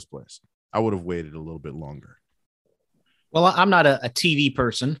in the first place? I would have waited a little bit longer. Well, I'm not a TV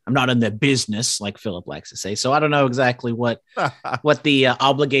person. I'm not in the business, like Philip likes to say. So I don't know exactly what the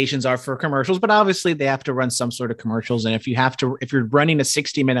obligations are for commercials, but obviously they have to run some sort of commercials. And if you're running a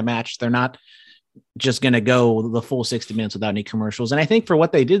 60-minute match, they're not just going to go the full 60 minutes without any commercials. And I think for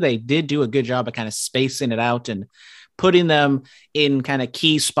what they did do a good job of kind of spacing it out and putting them in kind of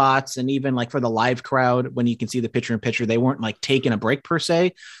key spots. And even like for the live crowd, when you can see the picture in picture, they weren't like taking a break per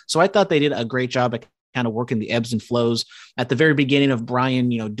se. So I thought they did a great job at kind of working the ebbs and flows at the very beginning of Bryan,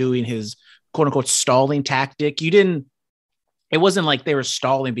 doing his quote unquote stalling tactic. It wasn't like they were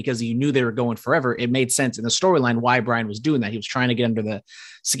stalling because you knew they were going forever. It made sense in the storyline why Bryan was doing that. He was trying to get under the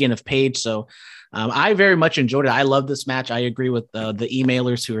skin of Page. So I very much enjoyed it. I love this match. I agree with the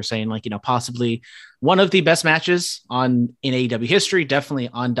emailers who are saying like, possibly one of the best matches in AEW history, definitely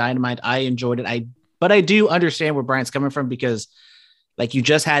on Dynamite. I enjoyed it. But I do understand where Bryan's coming from, because like you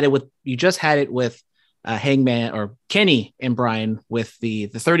just had it with Hangman or Kenny and Bryan with the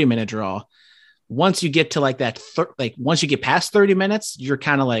 30-minute draw. Once you get to like that, once you get past 30 minutes, you're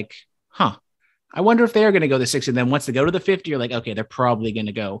kind of like, I wonder if they're going to go the 60. And then once they go to the 50, you're like, okay, they're probably going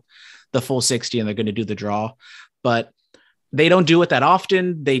to go the full 60 and they're going to do the draw. But they don't do it that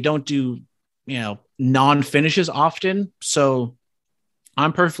often. They don't do, non-finishes often. So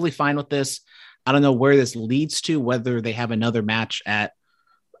I'm perfectly fine with this. I don't know where this leads to, whether they have another match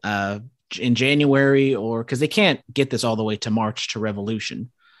in January, or because they can't get this all the way to March to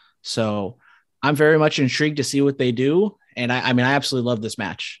Revolution. So I'm very much intrigued to see what they do. And I absolutely love this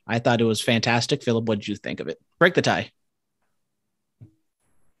match. I thought it was fantastic. Philip, what did you think of it? Break the tie.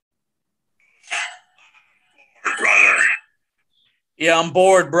 Brother. Yeah, I'm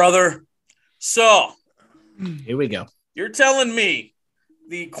bored, brother. So here we go. You're telling me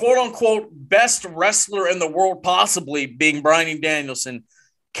the quote unquote best wrestler in the world, possibly being Bryan Danielson,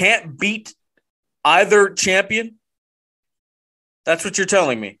 can't beat either champion? That's what you're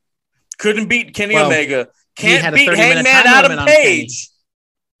telling me. Couldn't beat Kenny Omega. Can't beat Hangman Adam Page.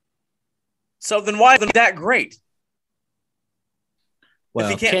 So then why is that great? Well,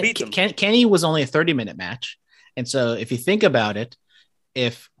 if he can't beat them. Kenny was only a 30-minute match. And so if you think about it,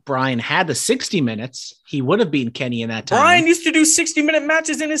 if Bryan had the 60 minutes, he would have beaten Kenny in that time. Bryan used to do 60-minute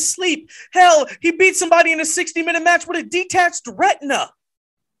matches in his sleep. Hell, he beat somebody in a 60-minute match with a detached retina.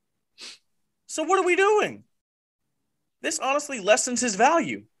 So what are we doing? This honestly lessens his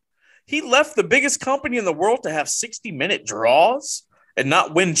value. He left the biggest company in the world to have 60-minute draws and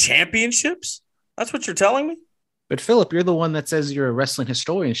not win championships? That's what you're telling me? But Philip, you're the one that says you're a wrestling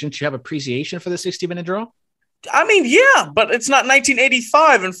historian. Shouldn't you have appreciation for the 60-minute draw? I mean, yeah, but it's not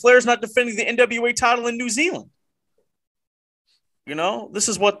 1985 and Flair's not defending the NWA title in New Zealand. You know, this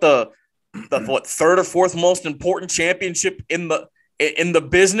is what the third or fourth most important championship in the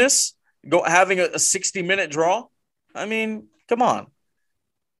business, having a 60-minute draw. I mean, come on.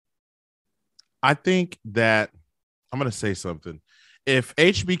 I think that I'm going to say something. If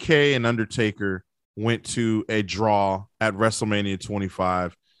HBK and Undertaker went to a draw at WrestleMania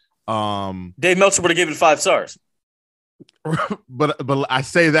 25, Dave Meltzer would have given it 5 stars. But I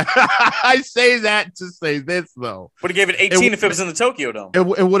say that I say that to say this though. Would have given it 18 if it was in the Tokyo Dome.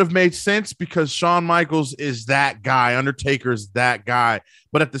 It would have made sense because Shawn Michaels is that guy, Undertaker is that guy.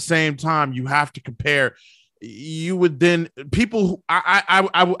 But at the same time, you have to compare. You would then people.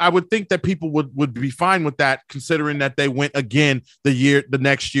 I would think that people would be fine with that, considering that they went again the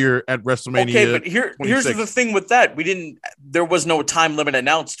next year at WrestleMania. Okay, but here's the thing with that: there was no time limit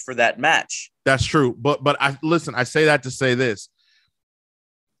announced for that match. That's true, but I say that to say this.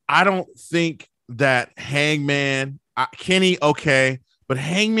 I don't think that Hangman, Kenny, okay, but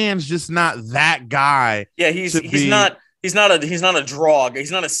Hangman's just not that guy. Yeah, he's not. He's not a draw.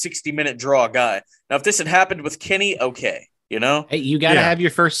 He's not a 60-minute draw guy. Now, if this had happened with Kenny, okay, you know. Hey, you got to have your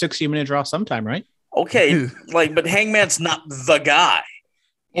first 60-minute draw sometime, right? Okay, but Hangman's not the guy.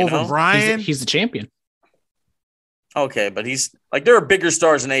 Over Bryan, he's the champion. Okay, but he's like there are bigger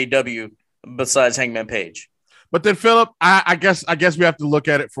stars in AEW besides Hangman Page. But then Philip, I guess we have to look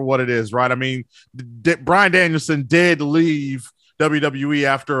at it for what it is, right? I mean, Bryan Danielson did leave WWE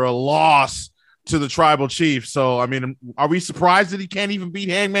after a loss to the Tribal Chief. So, I mean, are we surprised that he can't even beat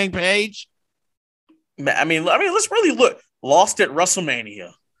Hangman Page? I mean, let's really look. Lost at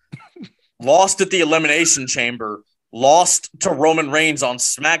WrestleMania. Lost at the Elimination Chamber. Lost to Roman Reigns on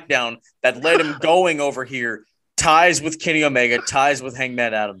SmackDown. That led him going over here. Ties with Kenny Omega. Ties with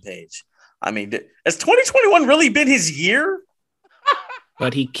Hangman Adam Page. I mean, has 2021 really been his year?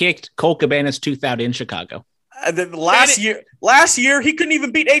 But he kicked Colt Cabana's tooth out in Chicago. Last year, he couldn't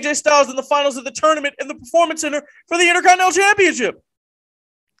even beat AJ Styles in the finals of the tournament in the Performance Center for the Intercontinental Championship.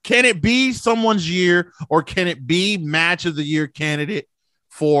 Can it be someone's year, or can it be match of the year candidate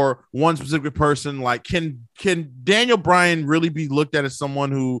for one specific person? Like, can Daniel Bryan really be looked at as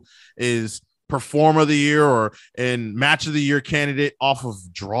someone who is performer of the year or in match of the year candidate off of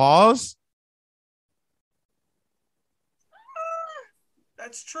draws?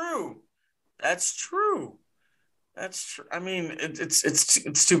 That's true. I mean,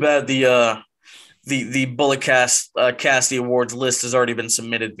 it's too bad the Bullet Casty Awards list has already been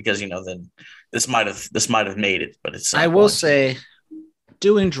submitted because then this might have made it, but it's. I will say,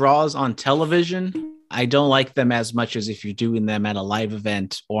 doing draws on television, I don't like them as much as if you're doing them at a live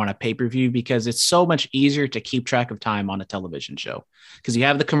event or on a pay-per-view, because it's so much easier to keep track of time on a television show because you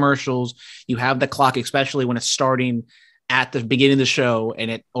have the commercials, you have the clock, especially when it's starting at the beginning of the show and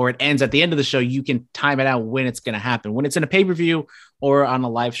it ends at the end of the show. You can time it out when it's going to happen. When it's in a pay-per-view or on a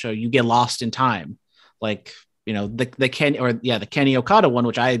live show, you get lost in time. Like, the Kenny Okada one,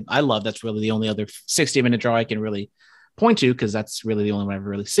 which I love. That's really the only other 60-minute draw I can really point to, because that's really the only one I've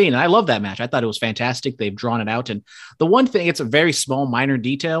really seen. And I love that match. I thought it was fantastic. They've drawn it out. And the one thing, it's a very small, minor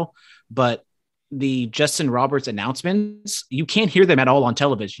detail, but the Justin Roberts announcements, you can't hear them at all on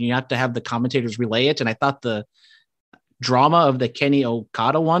television. You have to have the commentators relay it. And I thought the drama of the Kenny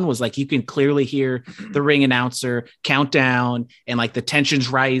Okada one was like, you can clearly hear the ring announcer countdown and like the tensions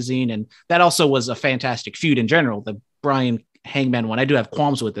rising. And that also was a fantastic feud in general. The Bryan Hangman one, I do have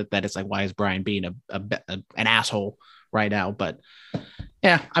qualms with it, that it's like, why is Bryan being an asshole right now? But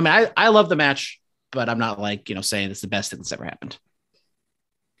yeah, I mean, I love the match, but I'm not like, saying it's the best thing that's ever happened.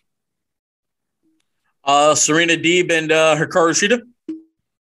 Serena Deeb and Hikaru Shida.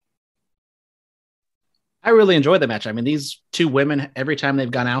 I really enjoyed the match. I mean, these two women, every time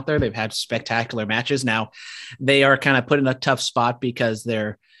they've gone out there, they've had spectacular matches. Now, they are kind of put in a tough spot because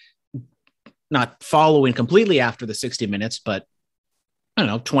they're not following completely after the 60 minutes, but I don't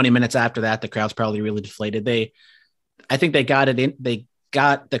know, 20 minutes after that, the crowd's probably really deflated. I think they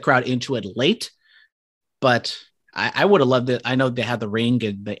got the crowd into it late, but I would have loved it. I know they had the ring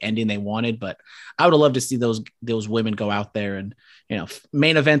and the ending they wanted, but I would have loved to see those women go out there and,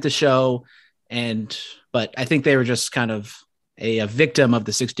 main event the show. But I think they were just kind of a victim of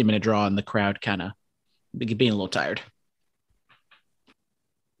the 60-minute draw and the crowd kind of being a little tired.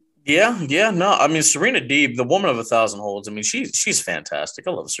 Yeah. No, I mean, Serena Deeb, the woman of 1,000 holds. I mean, she's fantastic.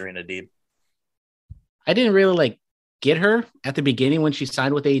 I love Serena Deeb. I didn't really get her at the beginning when she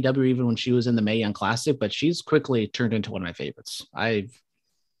signed with AEW, even when she was in the Mae Young Classic, but she's quickly turned into one of my favorites. I've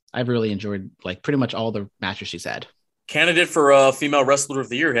really enjoyed pretty much all the matches she's had. Candidate for Female Wrestler of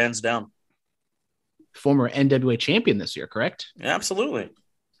the Year, hands down. Former NWA champion this year, correct? Yeah, absolutely.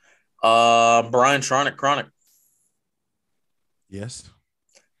 Brian Chronic. Yes.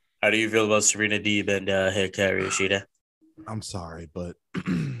 How do you feel about Serena Deeb and Hikaru Shida? I'm sorry, but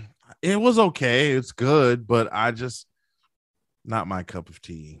it was okay. It's good, but not my cup of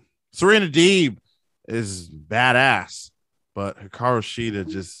tea. Serena Deeb is badass, but Hikaru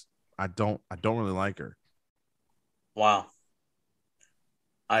Shida I don't really like her. Wow.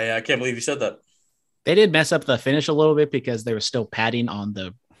 I can't believe you said that. They did mess up the finish a little bit because they were still padding on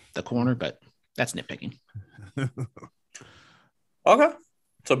the corner, but that's nitpicking. Okay.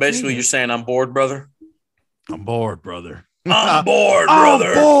 So basically you're saying I'm bored, brother? I'm bored, brother. I'm bored,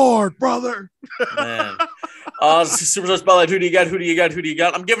 brother. I'm bored, brother. Man. Superstar Spotlight, who do you got?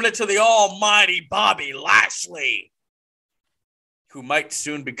 I'm giving it to the almighty Bobby Lashley, who might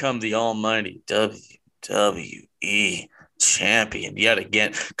soon become the almighty WWE champion yet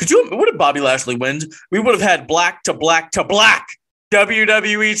again. What if Bobby Lashley wins? We would have had black to black to black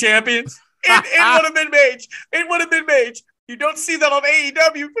WWE champions. It would have been Mage. It would have been Mage. You don't see that on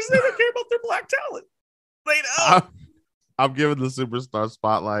AEW because they don't care about their black talent. They know. I'm giving the Superstar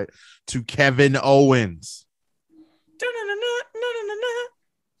Spotlight to Kevin Owens.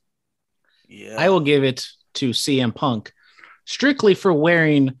 Yeah. I will give it to CM Punk strictly for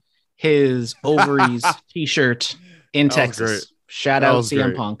wearing his ovaries t-shirt in Texas. Shout out CM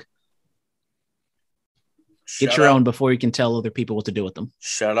great. Punk. Get your own before you can tell other people what to do with them.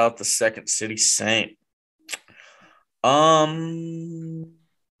 Shout out the Second City Saint. Yeah.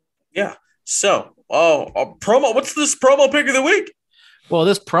 So, a promo. What's this promo pick of the week? Well,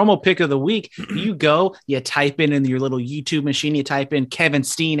 this promo pick of the week, you type in your little YouTube machine, you type in Kevin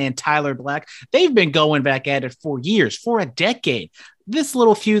Steen and Tyler Black. They've been going back at it for years, for a decade. This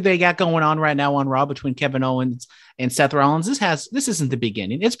little feud they got going on right now on Raw between Kevin Owens and Seth Rollins, this isn't the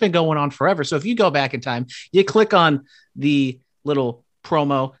beginning. It's been going on forever. So if you go back in time, you click on the little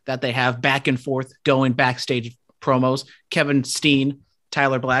promo that they have back and forth going backstage promos, Kevin Steen,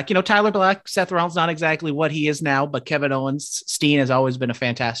 Tyler Black. Tyler Black, Seth Rollins, not exactly what he is now, but Kevin Owens, Steen has always been a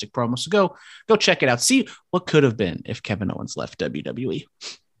fantastic promo. So go check it out. See what could have been if Kevin Owens left WWE.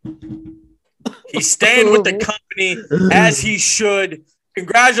 He's staying with the company as he should.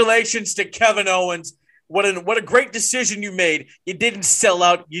 Congratulations to Kevin Owens. What a great decision you made. You didn't sell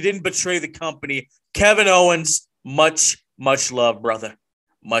out. You didn't betray the company. Kevin Owens, much love, brother.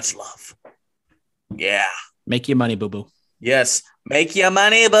 Much love. Yeah. Make your money, boo-boo. Yes. Make your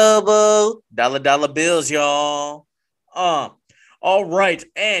money, boo-boo. Dollar bills, y'all. All right.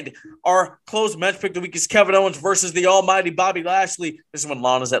 And our closed match pick of the week is Kevin Owens versus the almighty Bobby Lashley. This is when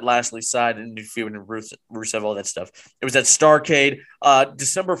Lana's at Lashley's side and interviewing Rusev, all that stuff. It was at Starrcade,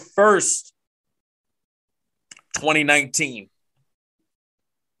 December 1st, 2019.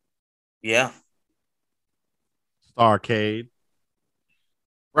 Yeah. Starrcade.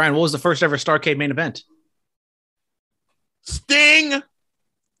 Brian, what was the first ever Starrcade main event? Sting and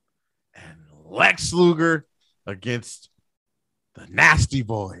Lex Luger against the Nasty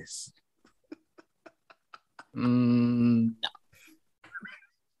Boys. No.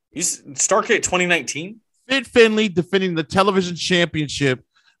 Starrcade 2019? Fit Finlay defending the television championship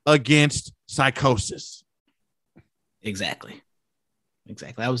against Psychosis. Exactly.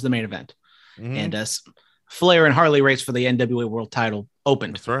 That was the main event. Mm-hmm. And Flair and Harley Race for the NWA World title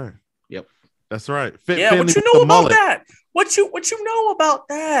opened. That's right. Yep. That's right. What you know about that? What you know about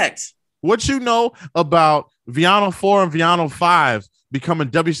that? What you know about Viano 4 and Viano 5 becoming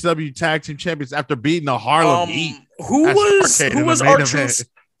WCW Tag Team Champions after beating the Harlem Heat? Who was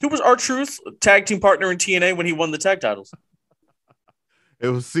R-Truth tag team partner in TNA when he won the tag titles? It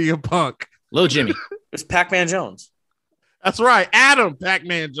was CM Punk. Lil Jimmy. It was Pac-Man Jones. That's right. Adam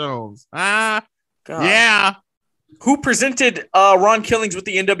Pac-Man Jones. God. Yeah. Who presented Ron Killings with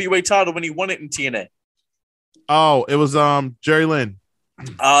the NWA title when he won it in TNA? Oh, it was Jerry Lynn.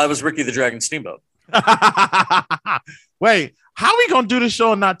 It was Ricky the Dragon Steamboat. Wait, how are we gonna do this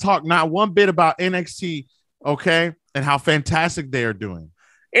show and not talk not one bit about NXT, okay, and how fantastic they are doing?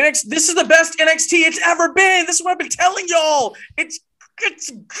 This is the best NXT it's ever been. This is what I've been telling y'all. It's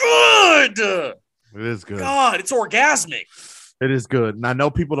good. It is good. God, it's orgasmic. It is good. And I know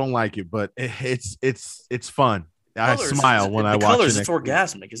people don't like it, but it's fun. I Colors, smile when I watch colors, it. it's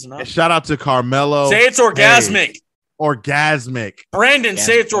orgasmic, is it not? Shout out to Carmelo. Say it's orgasmic. Hey, orgasmic. Brandon,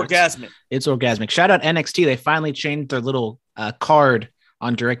 say it's orgasmic. It's orgasmic. Shout out NXT. They finally changed their little card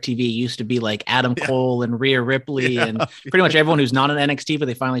on DirecTV. It used to be like Adam Cole and Rhea Ripley and pretty much everyone who's not on NXT, but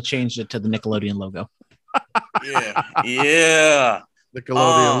they finally changed it to the Nickelodeon logo. Yeah.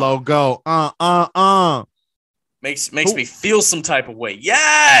 Nickelodeon logo. Makes me feel some type of way.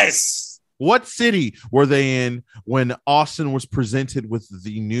 Yes. What city were they in when Austin was presented with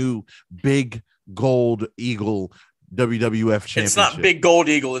the new Big Gold Eagle WWF championship? It's not Big Gold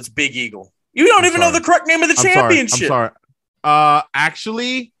Eagle. It's Big Eagle. You don't even know the correct name of the championship. I'm sorry.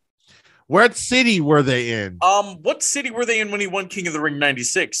 Actually, what city were they in? What city were they in when he won King of the Ring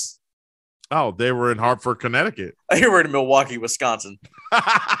 96? Oh, they were in Hartford, Connecticut. They were in Milwaukee, Wisconsin.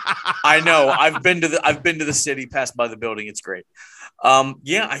 I know. I've been to the city, passed by the building. It's great.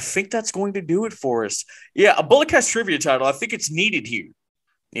 Yeah, I think that's going to do it for us. Yeah, a Bulletcast trivia title. I think it's needed here.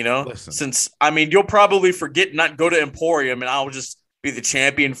 You know, since you'll probably forget, not go to Emporium, and I'll just be the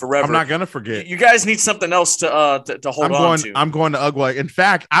champion forever. I'm not gonna forget. You guys need something else to hold on to. I'm going to Ugly. In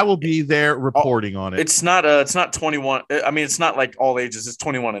fact, I will be there reporting on it. It's not 21. It's not like all ages. It's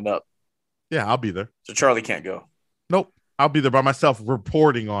 21 and up. Yeah, I'll be there. So Charlie can't go. Nope, I'll be there by myself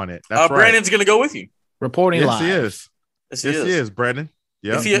reporting on it. That's right. Brandon's gonna go with you. Reporting live. He is. Yes, he is, Brandon.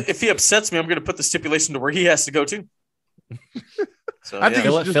 Yeah. If he upsets me, I'm gonna put the stipulation to where he has to go too. So I think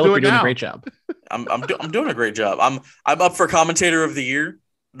Philip, you're doing a great job. I'm doing a great job. I'm up for commentator of the year.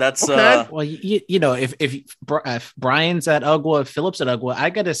 That's okay. Well, you know, if Brian's at Ugwa, if Philip's at Ugwa, I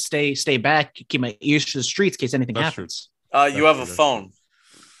gotta stay back, keep my ears to the streets in case anything happens. You have a phone.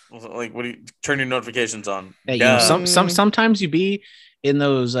 Like, what do you turn your notifications on? Hey, you know, sometimes you be in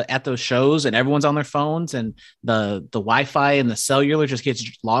those at those shows and everyone's on their phones and the Wi-Fi and the cellular just gets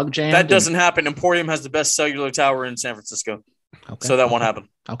log jammed. That doesn't happen. Emporium has the best cellular tower in San Francisco. Okay. So that won't happen.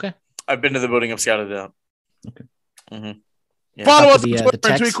 Okay. I've been to the building. I've scouted it out. Okay. Mm-hmm. Yeah. Follow us on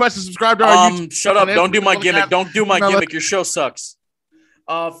Twitter, tweet questions, subscribe to our YouTube. Shut up. Don't do my gimmick. Don't do my gimmick. Your show sucks.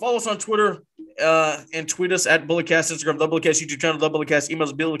 Follow us on Twitter and tweet us at Bulletcast, Instagram, The Bulletcast, YouTube channel, The Bulletcast,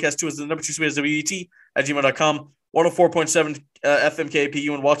 emails, Bulletcast2 is the number 2 space WET@gmail.com, 104.7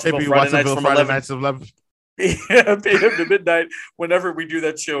 FMKPU in Watsonville, Friday nights from 11 p.m. to midnight, whenever we do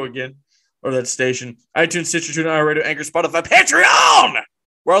that show again, or that station. iTunes, Stitcher, TuneIn, iRadio, Anchor, Spotify, Patreon!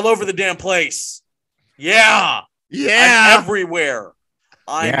 We're all over the damn place. Yeah. I'm everywhere.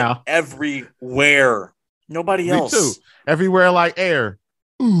 I'm everywhere. Nobody else. Me too. Everywhere like air.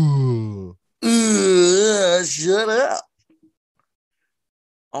 Ooh. Shut up.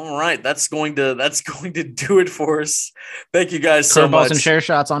 All right, that's going to do it for us. Thank you guys so much. Curveballs and chair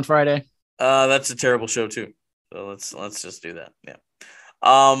shots on Friday. That's a terrible show too. So let's just do that. Yeah.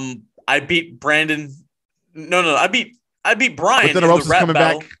 I beat Brandon. No, I beat Brian in the rap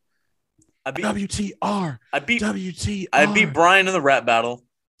battle. Back. I beat WTR. I beat WTR. I beat Brian in the rap battle.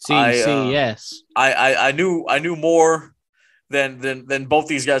 Yes. I knew more than both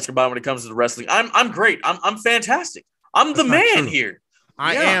these guys combined when it comes to the wrestling. I'm great. I'm fantastic. I'm the man here.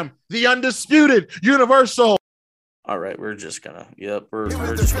 I am the undisputed universal. All right, we're just gonna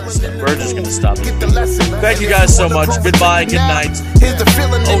stop it. Thank you guys so much. Goodbye. Good night. Here's the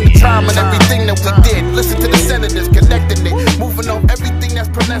feeling in the time and everything that we did. Listen to the senators connecting it, moving on everything that's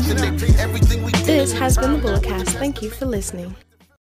pronouncing it. Everything we did. This has been the Bulletcast. Thank you for listening.